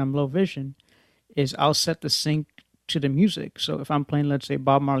like doing, I'm low vision, is I'll set the sync to the music. So if I'm playing, let's say,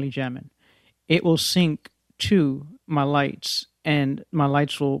 Bob Marley jamming, it will sync to my lights, and my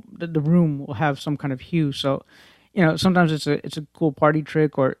lights the room will have some kind of hue. So, sometimes it's a cool party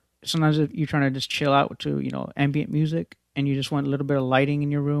trick, or sometimes if you're trying to just chill out to, ambient music and you just want a little bit of lighting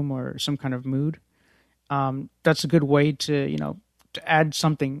in your room or some kind of mood. That's a good way to, to add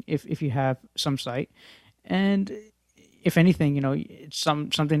something if you have some sight. And if anything, it's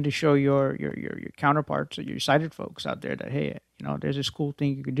something to show your counterparts or your sighted folks out there that, hey, there's this cool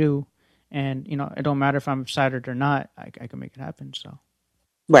thing you could do, and it don't matter if I'm sighted or not, I can make it happen. So,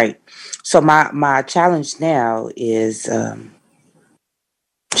 right. So my challenge now is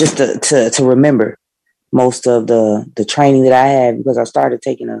just to remember most of the training that I had, because I started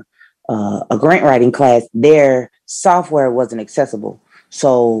taking a grant writing class. Their software wasn't accessible,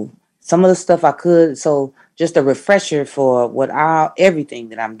 so some of the stuff I could. So just a refresher for everything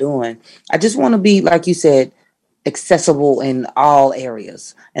that I'm doing. I just want to be, like you said, accessible in all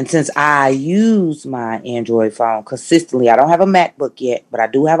areas. And since I use my Android phone consistently, I don't have a MacBook yet, but I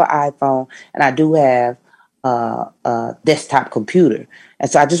do have an iPhone, and I do have desktop computer. And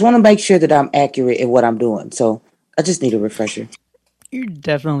so I just want to make sure that I'm accurate in what I'm doing. So I just need a refresher. You're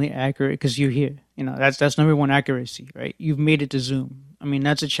definitely accurate because you're here. You know, that's number one accuracy, right? You've made it to Zoom. I mean,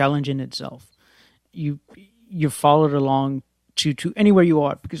 that's a challenge in itself. You followed along to anywhere you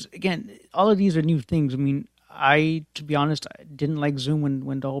are, because again, all of these are new things. I mean, to be honest, I didn't like Zoom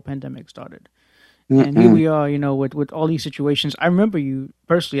when the whole pandemic started. And here we are, you know, with all these situations. I remember you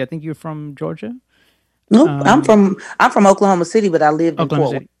personally. I think you're from Georgia. Nope, I'm from Oklahoma City, but I lived in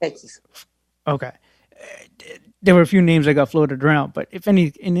Fort Worth, Texas. Okay, there were a few names that got floated around, but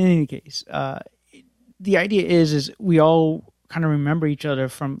in any case, the idea is we all kind of remember each other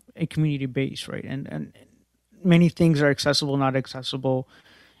from a community base, right? And many things are accessible, not accessible.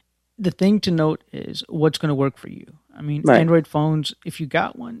 The thing to note is what's going to work for you. I mean, Right. Android phones, if you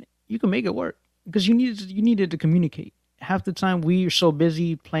got one, you can make it work because you needed to communicate. Half the time we are so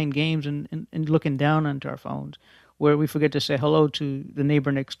busy playing games and looking down onto our phones where we forget to say hello to the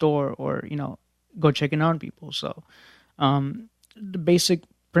neighbor next door or, you know, go checking on people. So the basic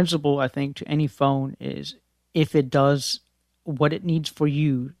principle, I think, to any phone is if it does what it needs for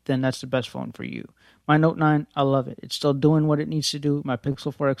you, then that's the best phone for you. My Note 9, I love it. It's still doing what it needs to do. My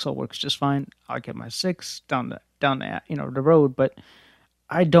Pixel 4 XL works just fine. I'll get my 6 down the the road, but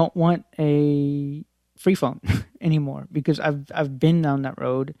I don't want a free phone anymore because I've been down that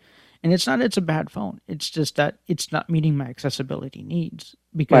road, and it's a bad phone. It's just that it's not meeting my accessibility needs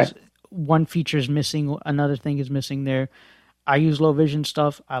because one feature is missing, another thing is missing there. I use low vision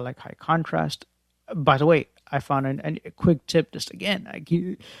stuff. I like high contrast. By the way, I found a quick tip. Just again, I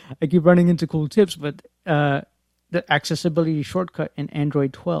keep running into cool tips, but the accessibility shortcut in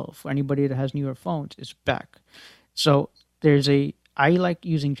Android 12 for anybody that has newer phones is back. So I like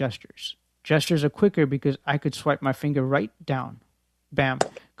using gestures. Gestures are quicker because I could swipe my finger right down, bam.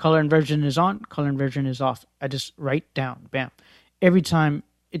 Color inversion is on, color inversion is off. I just right down, bam. Every time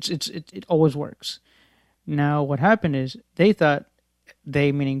it always works. Now what happened is they thought,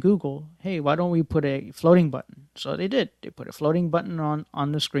 they meaning Google, hey, why don't we put a floating button? So they did. They put a floating button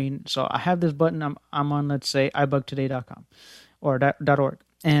on the screen. So I have this button. I'm on, let's say, ibugtoday.com or .org,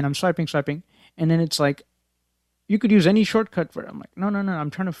 and I'm swiping, and then it's like, you could use any shortcut for it. I'm like, no. I'm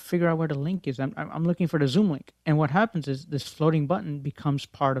trying to figure out where the link is. I'm looking for the Zoom link. And what happens is this floating button becomes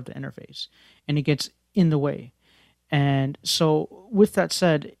part of the interface, and it gets in the way. And so, with that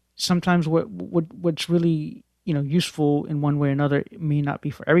said, sometimes what's really useful in one way or another may not be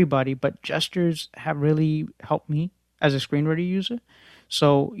for everybody, but gestures have really helped me as a screen reader user.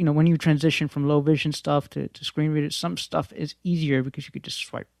 So, when you transition from low vision stuff to screen readers, some stuff is easier because you could just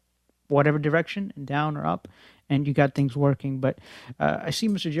swipe whatever direction and down or up, and you got things working. But I see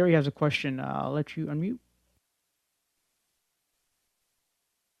Mr. Jerry has a question. I'll let you unmute.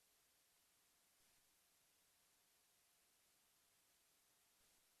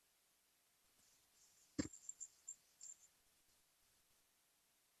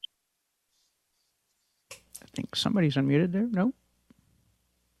 I think somebody's unmuted there. No?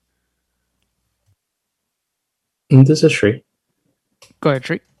 This is Sri. Go ahead,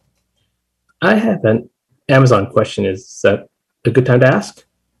 Sri. I have an Amazon question. Is that a good time to ask?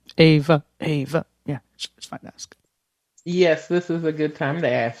 Ava. Yeah, it's fine to ask. Yes, this is a good time to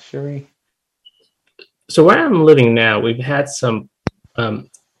ask, Sheree. So where I'm living now, we've had some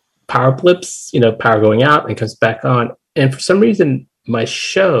power blips, power going out and comes back on. And for some reason, my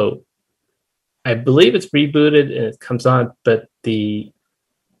show, I believe it's rebooted and it comes on, but it's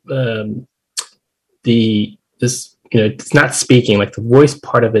not speaking, like the voice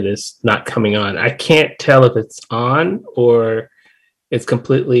part of it is not coming on. I can't tell if it's on or it's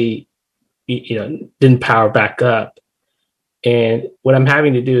completely, didn't power back up. And what I'm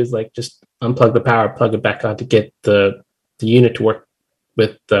having to do is like just unplug the power, plug it back on to get the unit to work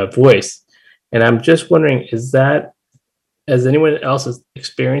with the voice. And I'm just wondering, is anyone else is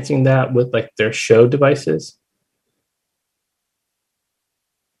experiencing that with like their show devices?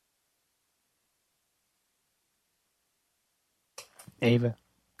 Ava,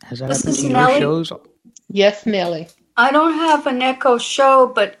 has that This happened is to your Nellie. shows? Yes, Nellie. I don't have an Echo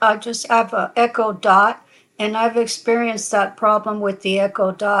Show, but I just have an Echo Dot, and I've experienced that problem with the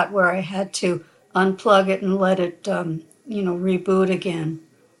Echo Dot where I had to unplug it and let it, reboot again.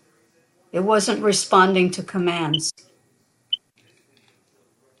 It wasn't responding to commands.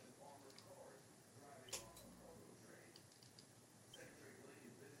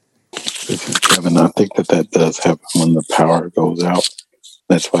 This is Kevin. I think that does happen when the power goes out.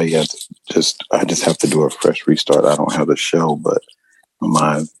 That's why you have to I just have to do a fresh restart. I don't have the show, but on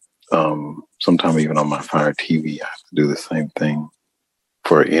my, sometime even on my Fire TV, I have to do the same thing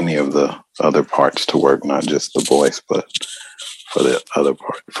for any of the other parts to work, not just the voice, but for the other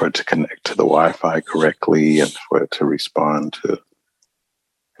part, for it to connect to the Wi-Fi correctly and for it to respond to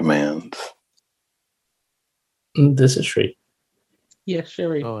commands. This is Sri. Yes,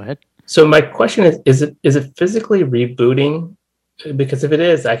 Sherry. Go ahead. So my question is it physically rebooting? Because if it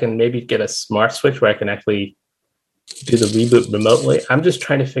is, I can maybe get a smart switch where I can actually do the reboot remotely. I'm just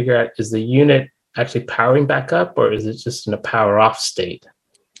trying to figure out, is the unit actually powering back up, or is it just in a power off state?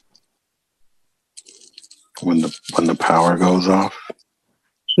 When the power goes off?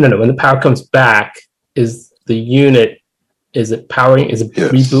 No. When the power comes back, is the unit, is it powering? Is it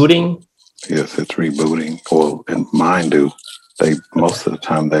rebooting? Yes, it's rebooting. Well, and mine do. Most of the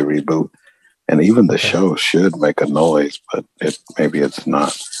time they reboot, and even the show should make a noise, but maybe it's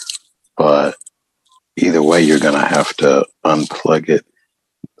not. But either way, you're gonna have to unplug it.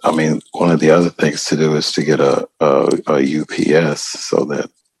 I mean, one of the other things to do is to get a UPS so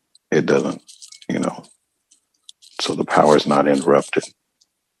that it doesn't, so the power is not interrupted.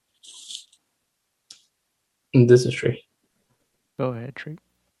 This is Tree. Go ahead, Tree.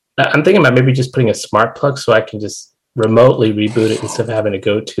 I'm thinking about maybe just putting a smart plug so I can just remotely reboot it instead of having to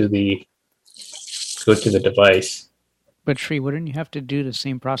go to the device. But Tree, wouldn't you have to do the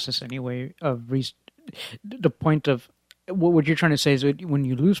same process anyway? The point of what you're trying to say is when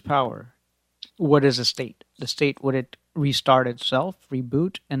you lose power, what is the state? The state, would it restart itself,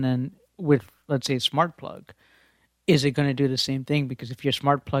 reboot, and then with, let's say, a smart plug, is it going to do the same thing? Because if your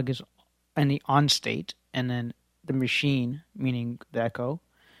smart plug is in the on state and then the machine, meaning the Echo,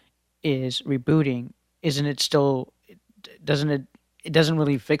 is rebooting, isn't it still? Doesn't it doesn't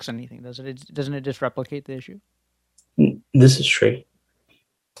really fix anything, does it? Doesn't it just replicate the issue? This is true.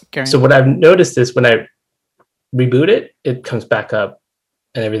 Karen? So what I've noticed is when I reboot it, it comes back up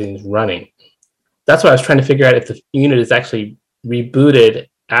and everything's running. That's why I was trying to figure out if the unit is actually rebooted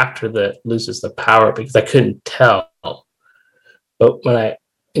after the loses the power, because I couldn't tell. But when I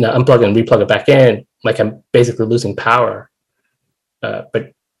unplug and replug it back in, like I'm basically losing power.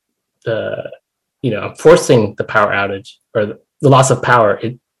 But I'm forcing the power outage or the loss of power,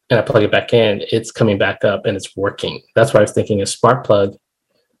 and I plug it back in, it's coming back up and it's working. That's why I was thinking a smart plug,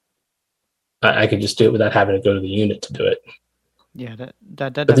 I could just do it without having to go to the unit to do it. Yeah, that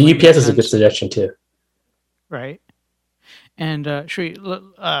But the UPS is a good suggestion too. Right. And Shri,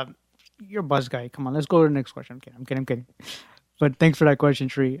 you're a buzz guy. Come on, let's go to the next question. I'm kidding. But thanks for that question,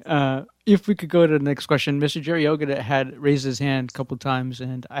 Shri. If we could go to the next question, Mr. Jerry Yoga had raised his hand a couple times,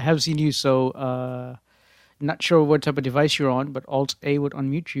 and I have seen you, so not sure what type of device you're on, but Alt-A would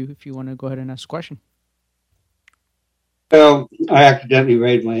unmute you if you want to go ahead and ask a question. Well, I accidentally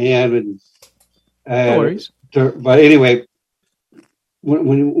raised my hand, and no worries. But anyway,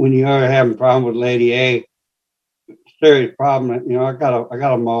 when you are having a problem with Lady A, serious problem. I got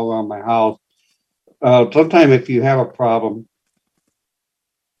them all around my house. Sometimes if you have a problem,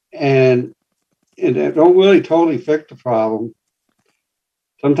 and it don't really totally fix the problem,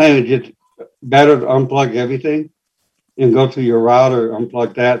 sometimes it's just better to unplug everything and go to your router,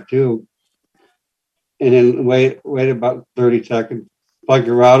 unplug that too, and then wait about 30 seconds, plug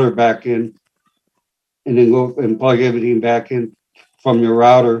your router back in, and then go and plug everything back in from your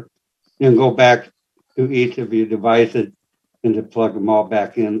router, and go back to each of your devices and to plug them all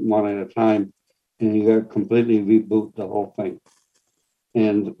back in one at a time, and you got to completely reboot the whole thing.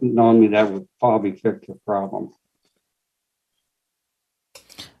 And normally that would probably fix the problem.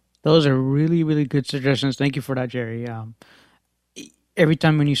 Those are really, really good suggestions. Thank you for that, Jerry. Every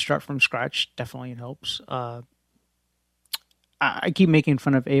time when you start from scratch, definitely it helps. I keep making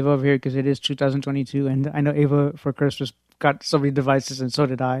fun of Ava over here because it is 2022, and I know Ava for Christmas got so many devices, and so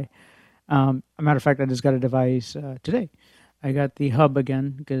did I. A matter of fact, I just got a device today. I got the hub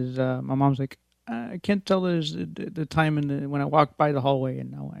again because my mom's like, I can't tell the time when I walk by the hallway, and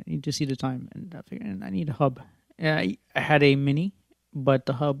now I need to see the time, and I figured I need a hub. I had a mini, but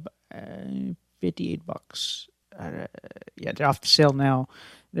the hub, $58. Yeah, they're off the sale now.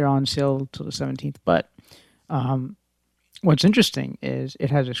 They're on sale till the 17th. But what's interesting is it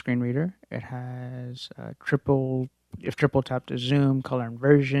has a screen reader. It has triple tap to zoom, color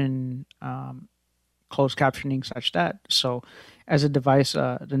inversion, closed captioning, such that. So as a device,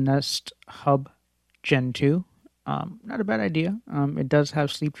 the Nest Hub Gen 2, not a bad idea. It does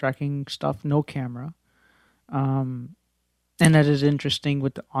have sleep tracking stuff, no camera. And that is interesting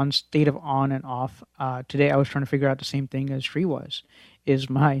with the state of on and off. Today I was trying to figure out the same thing as Sri was. Is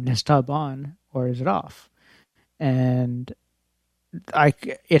my Nest Hub on or is it off? And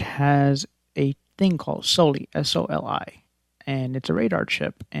it has a thing called Soli, S-O-L-I, and it's a radar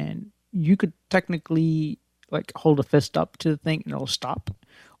chip, and you could technically like hold a fist up to the thing and it'll stop.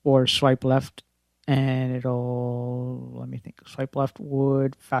 or swipe left and it'll, let me think, swipe left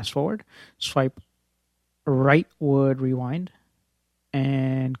would fast forward, swipe right would rewind,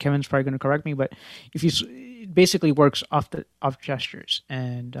 and Kevin's probably going to correct me, but if you it basically works off gestures,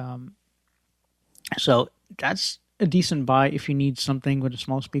 and so that's a decent buy if you need something with a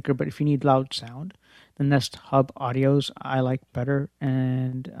small speaker. But if you need loud sound, the Nest Hub Audios I like better,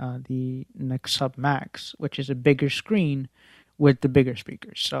 and the Nest Hub Max, which is a bigger screen with the bigger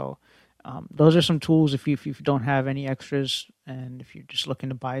speakers. So those are some tools if you don't have any extras, and if you're just looking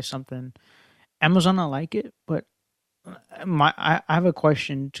to buy something. Amazon, I like it, but I have a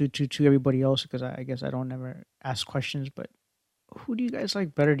question to everybody else, because I guess I don't ever ask questions. But who do you guys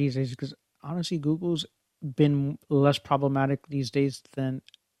like better these days? Because honestly, Google's been less problematic these days than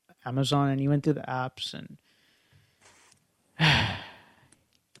Amazon, and you went through the apps, and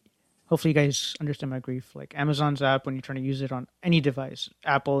hopefully you guys understand my grief. Like Amazon's app, when you're trying to use it on any device,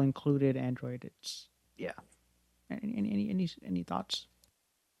 Apple included, Android, it's yeah. Any thoughts?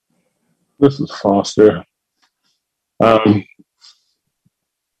 This is Foster. Yeah,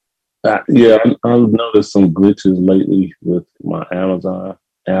 I've noticed some glitches lately with my Amazon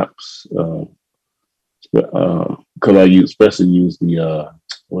apps. Because I especially use the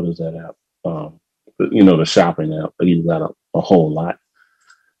what is that app? The shopping app. I use that a whole lot,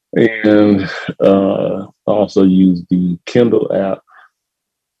 and also use the Kindle app.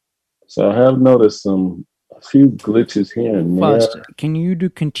 So I have noticed a few glitches here and there. First, can you do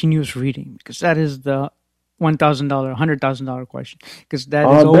continuous reading? Because that is the $1,000, $100,000 question. Because that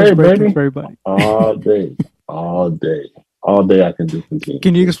is always working for everybody. All day. I can do continuous.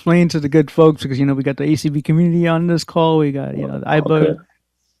 Can you explain to the good folks? Because we got the ACB community on this call. We got the iBook. Okay.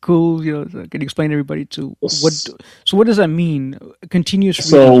 Cool. So can you explain to everybody to what? So what does that mean?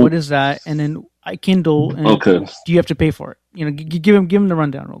 Continuous reading. What is that? And then Kindle. And okay. Do you have to pay for it? Give them the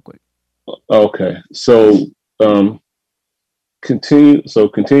rundown real quick. Okay, so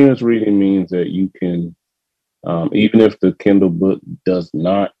continuous reading means that you can, even if the Kindle book does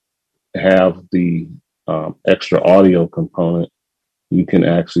not have the extra audio component, you can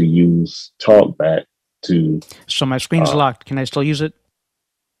actually use TalkBack to. So my screen's locked. Can I still use it?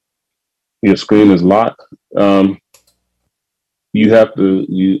 Your screen is locked. You have to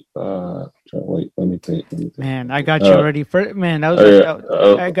wait. Let me think. Man, I got you already. Man, that was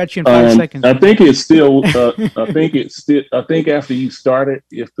I got you in 5 seconds. I think it's still. I think after you start it,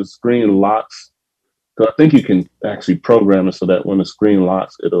 if the screen locks, because I think you can actually program it so that when the screen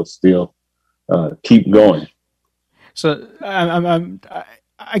locks, it'll still keep going. So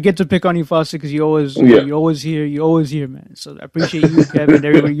I get to pick on you, Foster, because you always here, man. So I appreciate you, Kevin,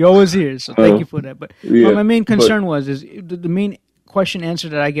 everybody. You're always here, so thank you for that. But my main concern is the main question answer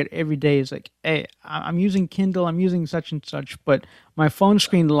that I get every day is like, hey, I'm using Kindle, I'm using such and such, but my phone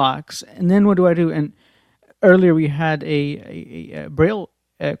screen locks, and then what do I do? And earlier we had a Braille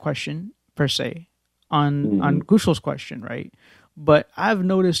question per se on Gushel's question, right? But I've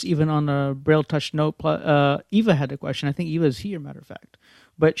noticed even on the Braille Touch Note, Eva had a question. I think Eva's here, matter of fact.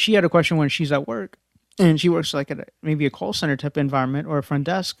 But she had a question when she's at work, and she works like at maybe a call center type environment or a front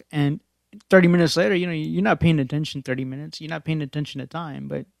desk, and 30 minutes later, you're not paying attention 30 minutes. You're not paying attention to time,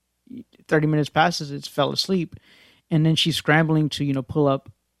 but 30 minutes passes, it's fell asleep. And then she's scrambling to, pull up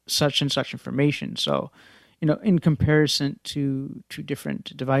such and such information. So, in comparison to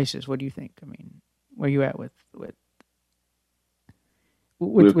different devices, what do you think? I mean, where are you at with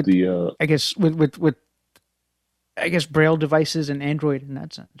the I guess Braille devices and Android in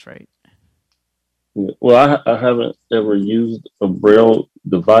that sense, right? Well, I haven't ever used a Braille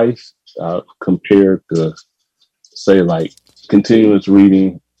device compared to, say, like continuous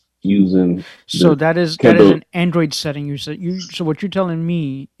reading using. So that is an Android setting. So what you're telling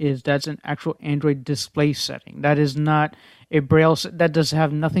me is that's an actual Android display setting. That is not a Braille. That does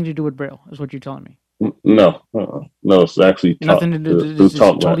have nothing to do with Braille. Is what you're telling me? No, it's actually nothing to do. It's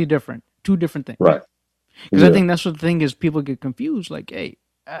totally different. Two different things, right? Because I think that's what the thing is. People get confused. Like, hey,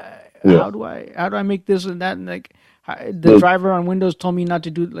 how do I make this and that? And like, the driver on Windows told me not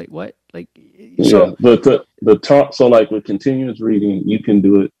to do like what? Like, so the talk. So like with continuous reading, you can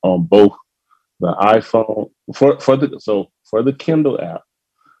do it on both the iPhone for the Kindle app.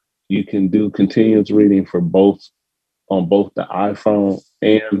 You can do continuous reading on both the iPhone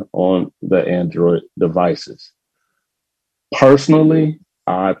and on the Android devices. Personally,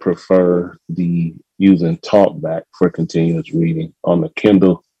 I prefer using TalkBack for continuous reading on the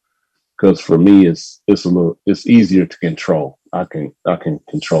Kindle, because for me it's easier to control. I can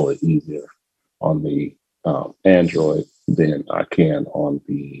control it easier on the Android than I can on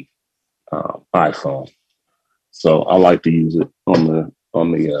the iPhone. So I like to use it on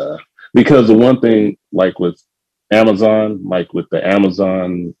because the one thing like with Amazon, like with the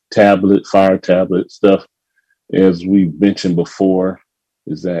Amazon tablet, Fire tablet stuff, as we mentioned before,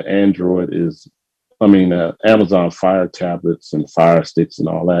 is that Amazon Fire tablets and Fire sticks and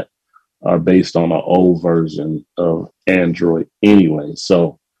all that are based on an old version of Android anyway.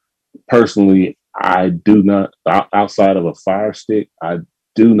 So personally, I do not, outside of a Fire stick, I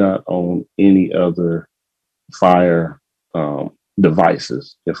do not own any other Fire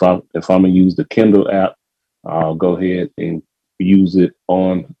devices. If I'm gonna use the Kindle app, I'll go ahead and use it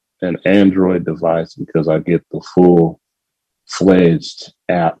on an Android device because I get the full-fledged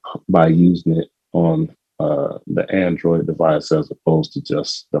app by using it on the Android device as opposed to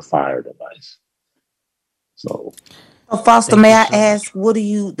just the Fire device. So, Foster, may I ask, what do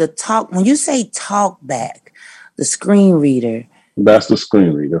you when you say talk back, the screen reader? That's the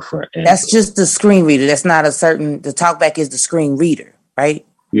screen reader for Android. That's just the screen reader. That's not the talkback is the screen reader, right?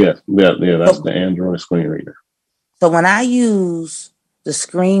 Yeah, that's the Android screen reader. So when I use the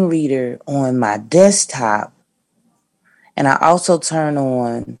screen reader on my desktop, and I also turn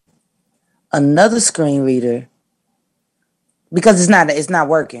on another screen reader because it's not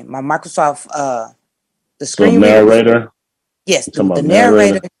working. My Microsoft the screen narrator. Reader, yes, the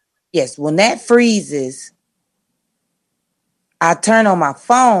narrator. Yes, when that freezes, I turn on my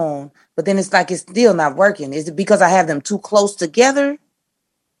phone, but then it's like it's still not working. Is it because I have them too close together?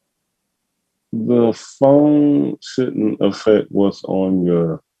 The phone shouldn't affect what's on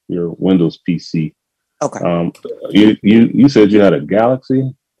your Windows PC. Okay. You said you had a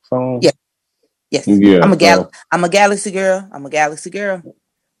Galaxy phone? Yeah. Yes. Yeah. I'm a Galaxy girl. I'm a Galaxy girl.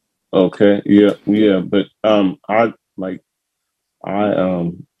 Okay. Yeah. But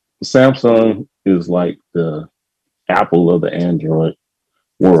Samsung is like the Apple of the Android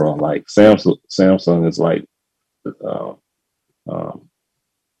world. Like Samsung is like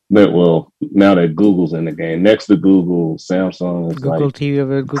now that Google's in the game. Next to Google, Samsung is Google like TV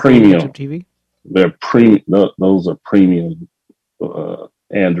over Google premium TV. They're those are premium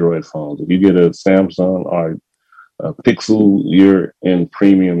Android phones. If you get a Samsung or a Pixel, you're in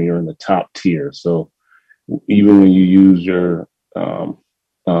premium. You're in the top tier. So even when you use your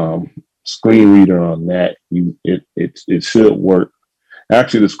screen reader on that, it should work.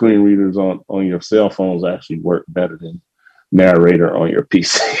 Actually, the screen readers on your cell phones actually work better than narrator on your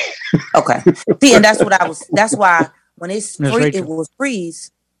PC. Okay. See, and that's why when it will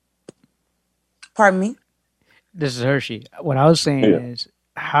freeze. Pardon me? This is Hershey. What I was saying is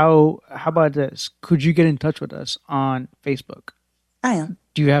how about this? Could you get in touch with us on Facebook? I am.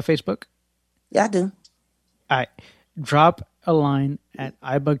 Do you have Facebook? Yeah, I do. All right. Drop a line at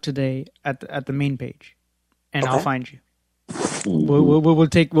iBug Today at the main page, and I'll find you. We'll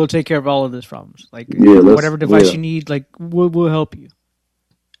take care of all of these problems. Like whatever device you need, like we'll help you.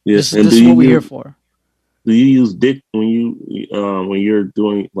 Yes, this is what we're here for. Do you use when you're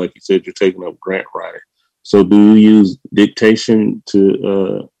doing, like you said, you're taking up grant writing? So do you use dictation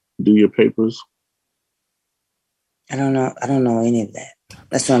to do your papers? I don't know any of that.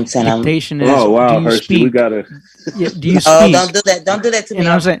 That's what I'm saying. Dictation is. Oh wow, do you Hershey, speak? we gotta. Yeah, do you speak? Oh, don't do that! Don't do that to me. You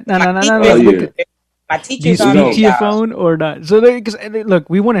know what I'm saying? No. My Do you teacher's speak on to your phone or not? So, because look,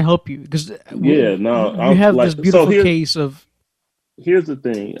 we want to help you because you have this beautiful case of. Here's the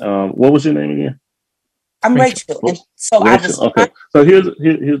thing. What was your name again? I'm Rachel. And so Rachel. Okay. So here's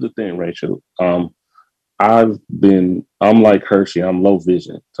the thing, Rachel. I'm like Hershey. I'm low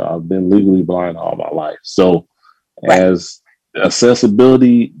vision, so I've been legally blind all my life. So as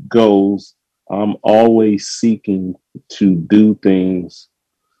accessibility goes, I'm always seeking to do things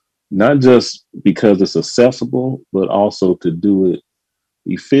not just because it's accessible, but also to do it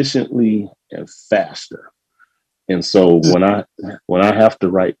efficiently and faster. And so when I have to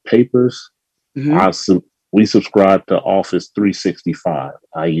write papers, we subscribe to Office 365.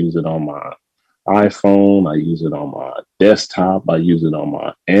 I use it on my iPhone. I use it on my desktop. I use it on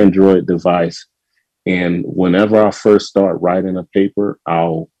my Android device. And whenever I first start writing a paper,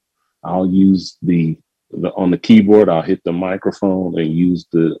 I'll use on the keyboard, I'll hit the microphone and use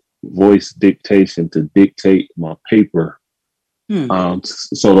the voice dictation to dictate my paper.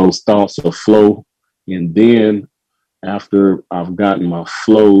 So those thoughts will flow. And then after I've gotten my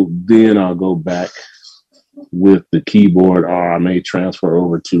flow, then I'll go back with the keyboard, or I may transfer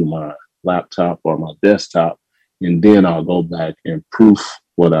over to my laptop or my desktop, and then I'll go back and proof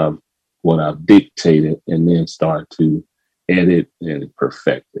what I've dictated, and then start to edit and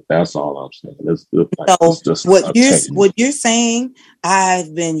perfect it. That's all I'm saying. What you're saying,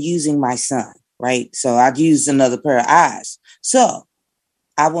 I've been using my son, right? So I've used another pair of eyes. So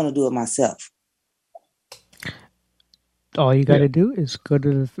I want to do it myself. all you got to Yeah. do is go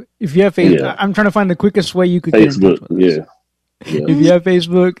to if you have Facebook. Yeah. I'm trying to find the quickest way you could get in touch Facebook. with us. Yeah. Yeah. If you have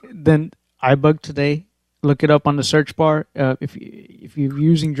Facebook, then iBug Today. Look it up on the search bar. If you're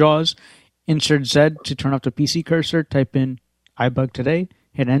using JAWS, insert Z to turn off the PC cursor. Type in iBug Today.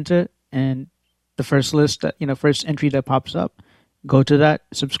 Hit enter, and the first list that first entry that pops up. Go to that.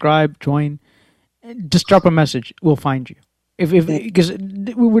 Subscribe. Join. Just drop a message. We'll find you. Because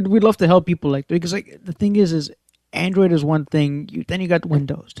we'd love to help people like that. Because like the thing is Android is one thing. Then you got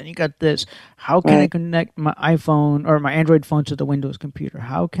Windows. Then you got this. How can I connect my iPhone or my Android phone to the Windows computer?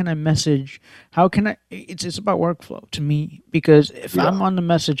 How can I message? How can I? It's about workflow to me. Because if I'm on the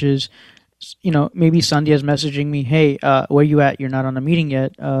messages, maybe Sandhya's messaging me, "Hey, where you at? You're not on a meeting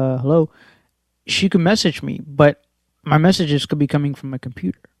yet. Hello." She could message me, but my messages could be coming from my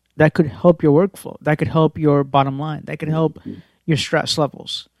computer. That could help your workflow. That could help your bottom line. That could help your stress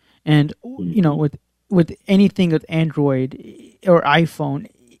levels. And with anything with Android or iPhone,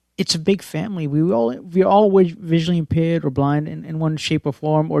 it's a big family. We're all visually impaired or blind in one shape or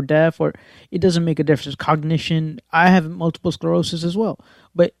form, or deaf, or it doesn't make a difference. Cognition. I have multiple sclerosis as well.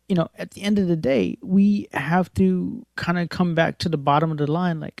 But at the end of the day, we have to kind of come back to the bottom of the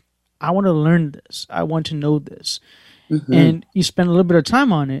line. Like, I want to learn this. I want to know this. Mm-hmm. And you spend a little bit of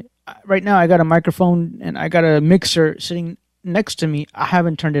time on it. Right now, I got a microphone and I got a mixer sitting next to me. I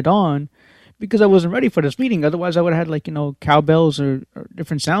haven't turned it on because I wasn't ready for this meeting. Otherwise, I would have had cowbells or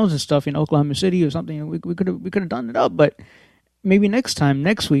different sounds and stuff in Oklahoma City or something. We could have done it up, but maybe next time,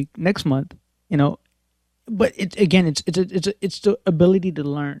 next week, next month, But it's the ability to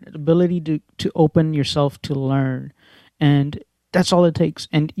learn, the ability to open yourself to learn, and that's all it takes.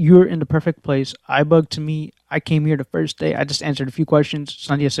 And you're in the perfect place. iBug, to me, I came here the first day. I just answered a few questions.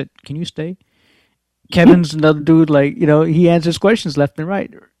 Sandhya said, "Can you stay?" Kevin's another dude, he answers questions left and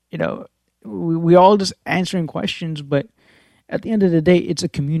right. We all just answering questions, but at the end of the day, it's a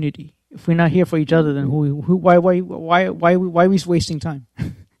community. If we're not here for each other, then why are we wasting time?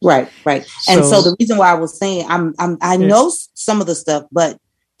 Right. And so the reason why I was saying I know some of the stuff, but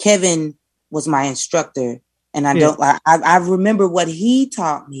Kevin was my instructor. And I remember what he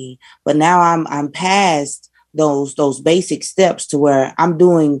taught me, but now I'm past those basic steps to where I'm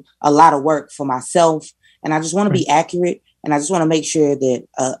doing a lot of work for myself, and I just want to be accurate, and I just want to make sure that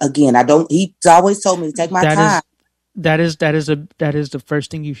again, he's always told me to take my time. That is the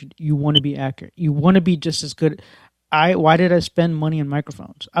first thing you want to be accurate. You want to be just as good. Why did I spend money on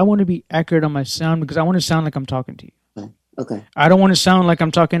microphones? I want to be accurate on my sound because I want to sound like I'm talking to you. Okay. I don't want to sound like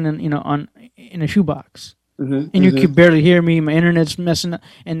I'm talking in a shoebox. Mm-hmm, and you can barely hear me. My internet's messing up,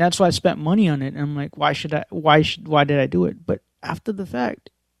 and that's why I spent money on it. And I'm like, why did I do it? But after the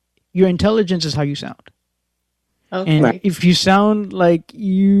fact, your intelligence is how you sound. Okay. And if you sound like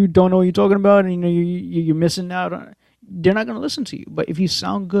you don't know what you're talking about, and you're missing out on it, they're not going to listen to you. But if you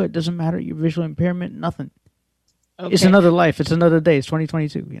sound good, doesn't matter your visual impairment, nothing. Okay. It's another life. It's another day. It's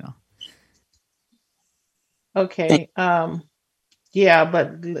 2022. Okay. Yeah,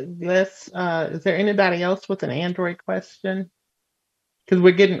 but let's. Is there anybody else with an Android question? Because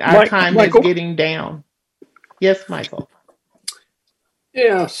our time is getting down. Yes, Michael.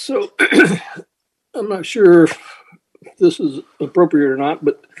 Yeah. So I'm not sure if this is appropriate or not,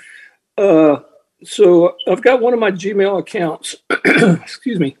 but so I've got one of my Gmail accounts.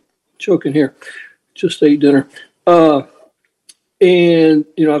 Excuse me, choking here. Just ate dinner, and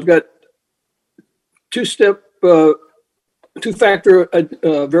I've got two-factor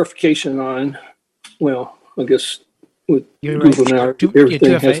verification on. Well, I guess with Google now,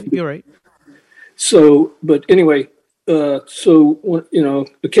 everything has to be. You're right. So, but anyway,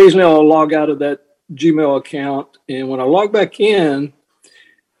 occasionally I'll log out of that Gmail account, and when I log back in,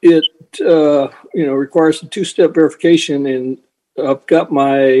 it requires a two-step verification, and I've got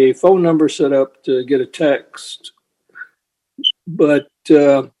my phone number set up to get a text, but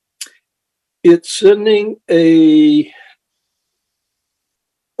it's sending a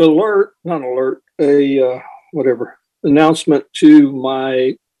announcement to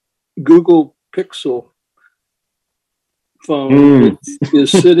my Google Pixel phone, which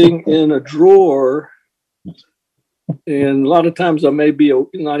is sitting in a drawer. And a lot of times I may be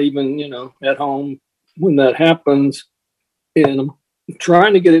not even, at home when that happens. And I'm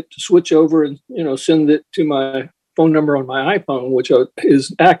trying to get it to switch over and, send it to my phone number on my iPhone, which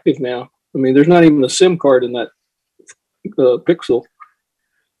is active now. I mean, there's not even a SIM card in that Pixel.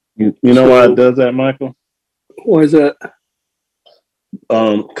 You know why it does that, Michael? Why is that?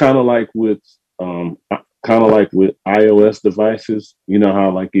 Kind of like with iOS devices. You know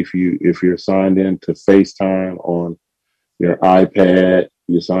how if you're signed in to FaceTime on your iPad,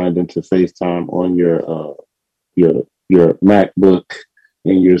 you're signed into FaceTime on your your MacBook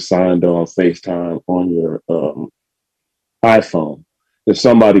and you're signed on FaceTime on your iPhone. If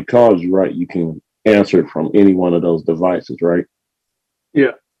somebody calls you, right, you can answer it from any one of those devices, right?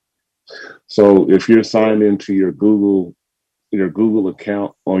 Yeah. So if you're signed into your Google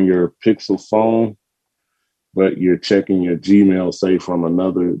account on your Pixel phone, but you're checking your Gmail, say from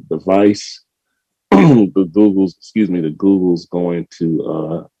another device, the Google's going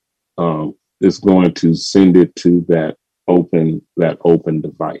to it's going to send it to that open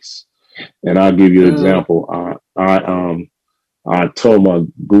device. And I'll give you an example. I told my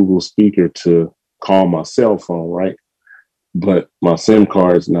Google speaker to call my cell phone, right? But my SIM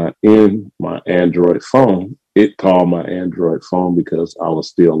card is not in my Android phone. It called my Android phone because I was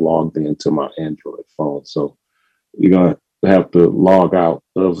still logged into my Android phone. So you're gonna have to log out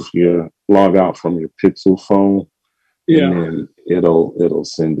from your Pixel phone, and then it'll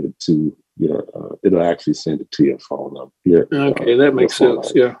send it to your. It'll actually send it to your phone number. Okay, that makes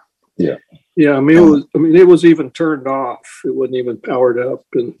sense. Yeah. Yeah. Yeah. I mean, it was even turned off. It wasn't even powered up,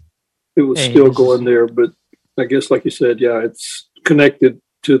 and it was still going there. But I guess, like you said, yeah, it's connected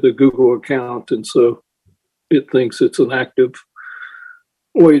to the Google account, and so it thinks it's an active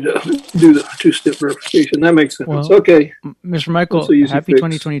way to do the two-step verification. That makes sense. Well, Okay, Mr. Michael, happy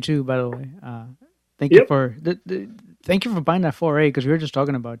 2022, by the way. Thank you for thank you for buying that 4A because we were just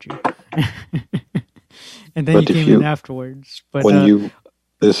talking about you, and then you came in afterwards. But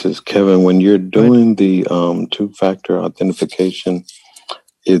this is Kevin. When you're doing the two-factor authentication,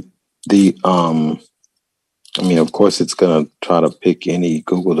 I mean, of course, it's going to try to pick any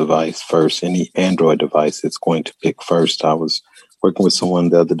Google device first, any Android device it's going to pick first. I was working with someone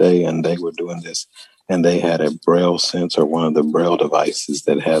the other day and they were doing this and they had a Braille sensor, one of the Braille devices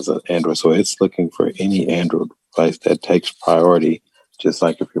that has an Android. So it's looking for any Android device that takes priority, just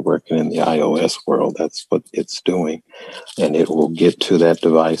like if you're working in the iOS world, that's what it's doing. And it will get to that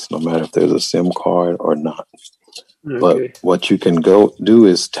device no matter if there's a SIM card or not. Okay. But what you can go do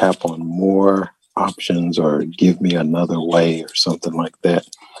is tap on more options or give me another way or something like that.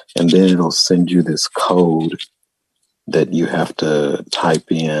 And then it'll send you this code that you have to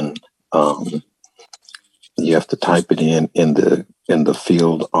type in. You have to type it in the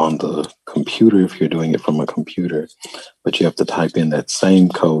field on the computer if you're doing it from a computer. But you have to type in that same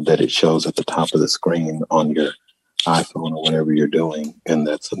code that it shows at the top of the screen on your iPhone or whatever you're doing. And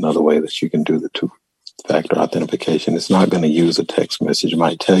that's another way that you can do the two-factor authentication. It's not going to use a text message. It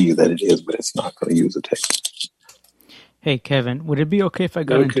might tell you that it is, but it's not going to use a text. Hey, Kevin, would it be okay if I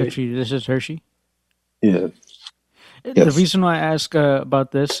got in touch with you? This is Hershey. Yeah. The reason why I ask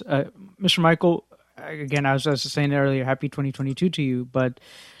about this, Mr. Michael, again, I was saying earlier, happy 2022 to you, but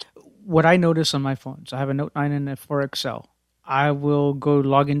what I notice on my phones, I have a Note 9 and a 4 XL. I will go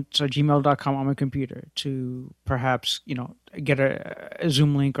log into gmail.com on my computer to perhaps, get a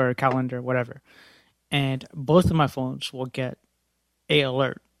Zoom link or a calendar, whatever. And both of my phones will get a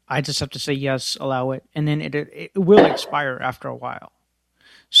alert. I just have to say yes, allow it, and then it will expire after a while.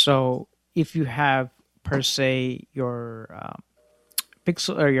 So if you have, per se, your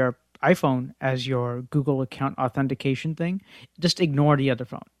Pixel or your iPhone as your Google account authentication thing, just ignore the other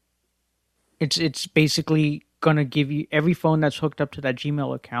phone. It's basically going to give you, every phone that's hooked up to that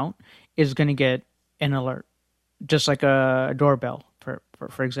Gmail account is going to get an alert, just like a doorbell.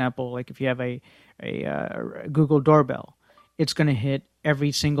 For example, like if you have a Google doorbell, it's going to hit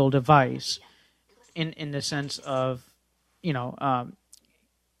every single device in the sense of,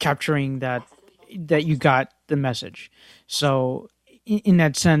 capturing that you got the message. So in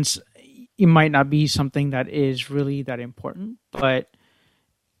that sense, it might not be something that is really that important, but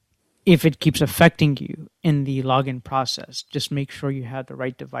if it keeps affecting you in the login process, just make sure you have the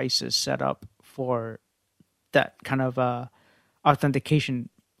right devices set up for that kind of authentication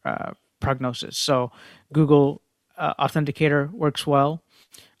prognosis. So Google Authenticator works well.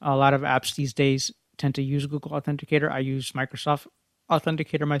 A lot of apps these days tend to use Google Authenticator. I use Microsoft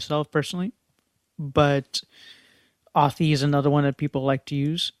Authenticator myself personally, but Authy is another one that people like to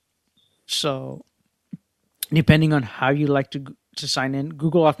use. So depending on how you like to sign in,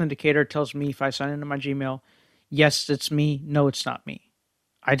 Google Authenticator tells me if I sign into my Gmail, yes, it's me. No, it's not me.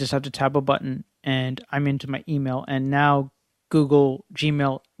 I just have to tap a button and I'm into my email. And now Google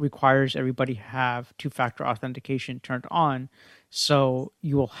Gmail requires everybody have two-factor authentication turned on. So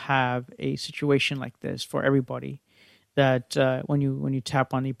you will have a situation like this for everybody that when you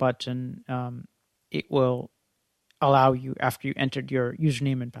tap on the button, it will allow you after you entered your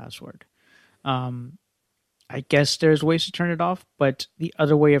username and password. I guess there's ways to turn it off, but the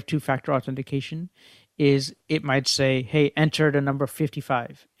other way of two-factor authentication is it might say, hey, enter the number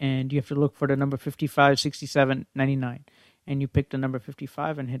 55, and you have to look for the number 55, 67, 99. And you pick the number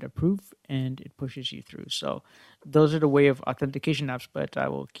 55 and hit approve, and it pushes you through. So those are the way of authentication apps, but I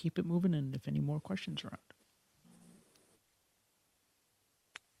will keep it moving, and if any more questions around.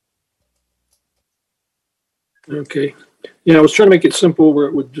 Okay. Yeah, I was trying to make it simple where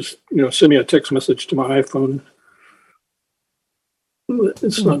it would just, send me a text message to my iPhone.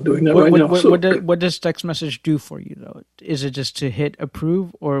 It's not doing that right now. What does text message do for you, though? Is it just to hit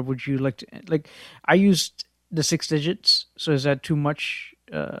approve, or would you like to, I used the 6 digits, so is that too much?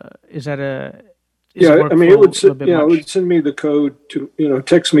 Is that it would send me the code to,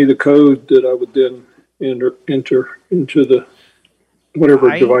 text me the code that I would then enter into the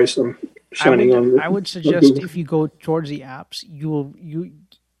whatever device I'm signing on. I would suggest if you go towards the apps,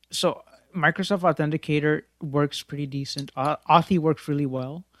 so Microsoft Authenticator works pretty decent. Authy works really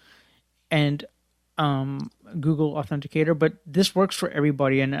well, and Google Authenticator, but this works for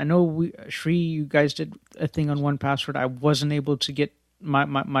everybody. And I know Shri, you guys did a thing on 1Password. I wasn't able to get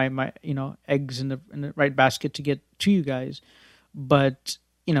my eggs in the right basket to get to you guys, but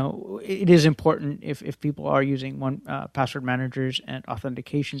it is important if people are using password managers and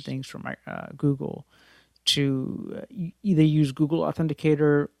authentication things from Google to either use Google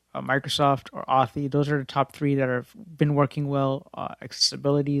Authenticator, Microsoft, or Authy. Those are the top 3 that have been working well.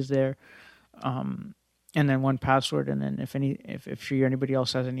 Accessibility is there. And then 1Password, and then if Shri or anybody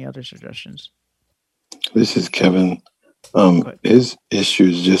else has any other suggestions. This is Kevin. His issue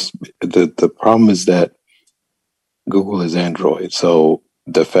is just the problem is that Google is Android, so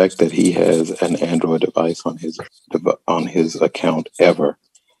the fact that he has an Android device on his account ever,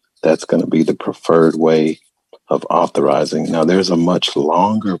 that's going to be the preferred way of authorizing. Now, there's a much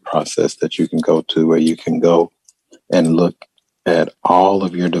longer process that you can go to where you can go and look at all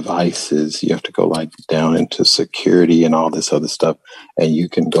of your devices. You have to go down into security and all this other stuff, and you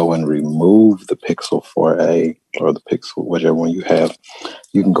can go and remove the Pixel 4a or the Pixel, whichever one you have.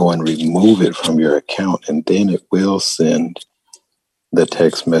 You can go and remove it from your account, and then it will send the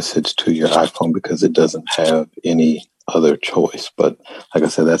text message to your iPhone because it doesn't have any other choice. But like I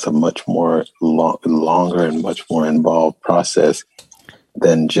said, that's a much more longer and much more involved process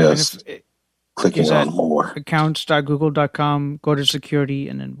than just clicking on more. Accounts.google.com, go to security,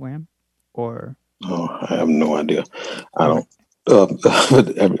 and then wham? Or I have no idea. I don't.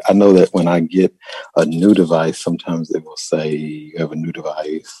 I know that when I get a new device, sometimes they will say you have a new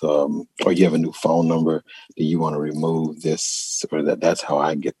device, or you have a new phone number. Do you want to remove this or that? That's how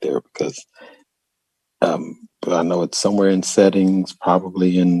I get there because. But I know it's somewhere in settings,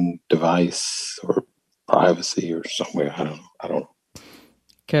 probably in device or privacy or somewhere. I don't know.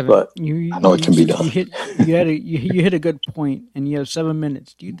 Kevin, but I know it can be done. You hit a good point, and you have 7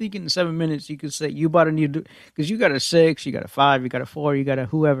 minutes. Do you think in 7 minutes you could say you bought a new? Because you got a 6, you got a 5, you got a 4, you got a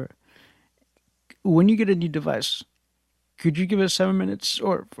whoever. When you get a new device, could you give us 7 minutes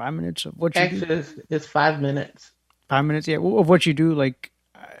or 5 minutes of what you do? It's 5 minutes. 5 minutes, yeah, of what you do.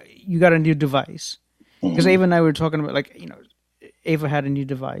 You got a new device. Because Ava and I were talking about, Ava had a new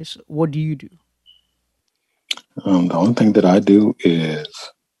device. What do you do? The only thing that I do is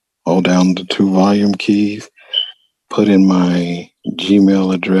hold down the 2 volume keys, put in my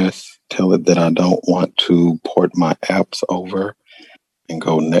Gmail address, tell it that I don't want to port my apps over, and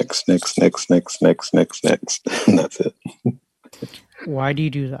go next. And that's it. Why do you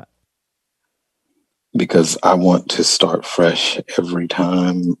do that? Because I want to start fresh every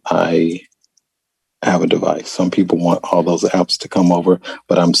time I have a device. Some people want all those apps to come over,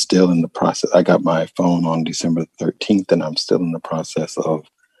 but I'm still in the process. I got my phone on December 13th, and I'm still in the process of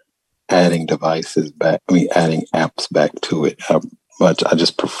adding apps back to it. But I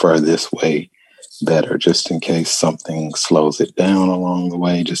just prefer this way better, just in case something slows it down along the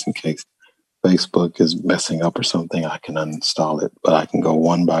way, just in case Facebook is messing up or something, I can uninstall it, but I can go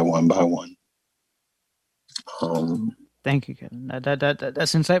one by one. Thank you, Kevin.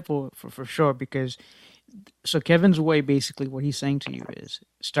 That's insightful for sure. Because so Kevin's way, basically, what he's saying to you is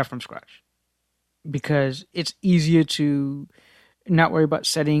start from scratch, because it's easier to not worry about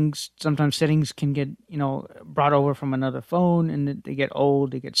settings. Sometimes settings can get brought over from another phone, and they get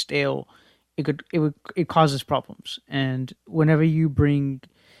old, they get stale. It causes problems. And whenever you bring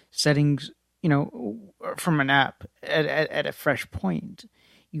settings, from an app at a fresh point,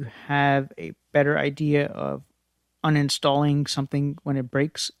 you have a better idea of uninstalling something when it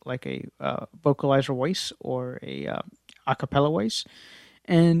breaks, like a vocalizer voice or a acapella voice.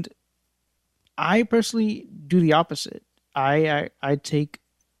 And I personally do the opposite. I take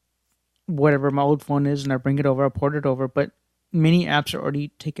whatever my old phone is and I bring it over, I port it over, but many apps are already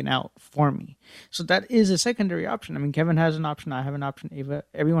taken out for me. So that is a secondary option. I mean, Kevin has an option. I have an option. Ava,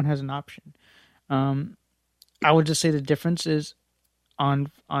 everyone has an option. I would just say the difference is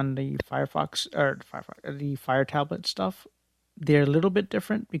on the Firefox or the Fire tablet stuff. They're a little bit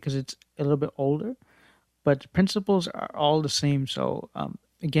different because it's a little bit older, but the principles are all the same. So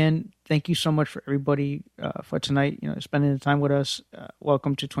again, thank you so much for everybody for tonight. Spending the time with us.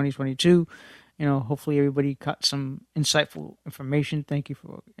 Welcome to 2022. Hopefully everybody got some insightful information. Thank you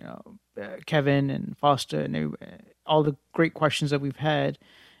for Kevin and Foster and all the great questions that we've had.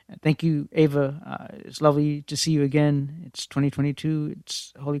 Thank you, Ava. It's lovely to see you again. It's 2022.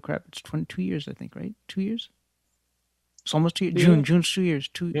 It's holy crap. It's 22 years, I think, right? 2 years. It's almost 2 years. June's 2 years.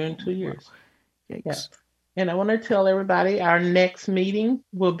 June 2 years. Wow. Yikes. Yeah. And I want to tell everybody our next meeting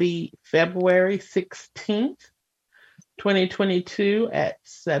will be February 16th, 2022 at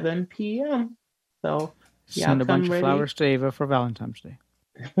 7 p.m. So send a bunch of flowers to Ava for Valentine's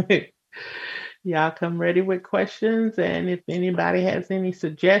Day. Y'all come ready with questions, and if anybody has any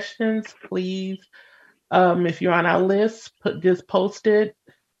suggestions, please, if you're on our list, just post it,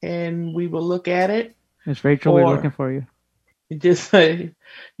 and we will look at it. It's Rachel. We're looking for you. Just send.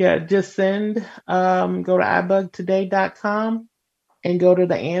 Go to ibugtoday.com and go to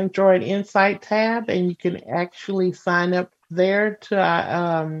the Android Insight tab, and you can actually sign up there to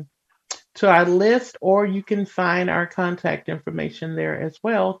our list, or you can find our contact information there as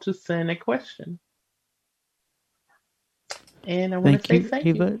well to send a question. And I want to say thank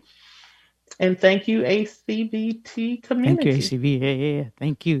you. And thank you, ACBT community. Thank you, ACB. Yeah.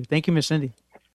 Thank you. Thank you, Miss Cindy.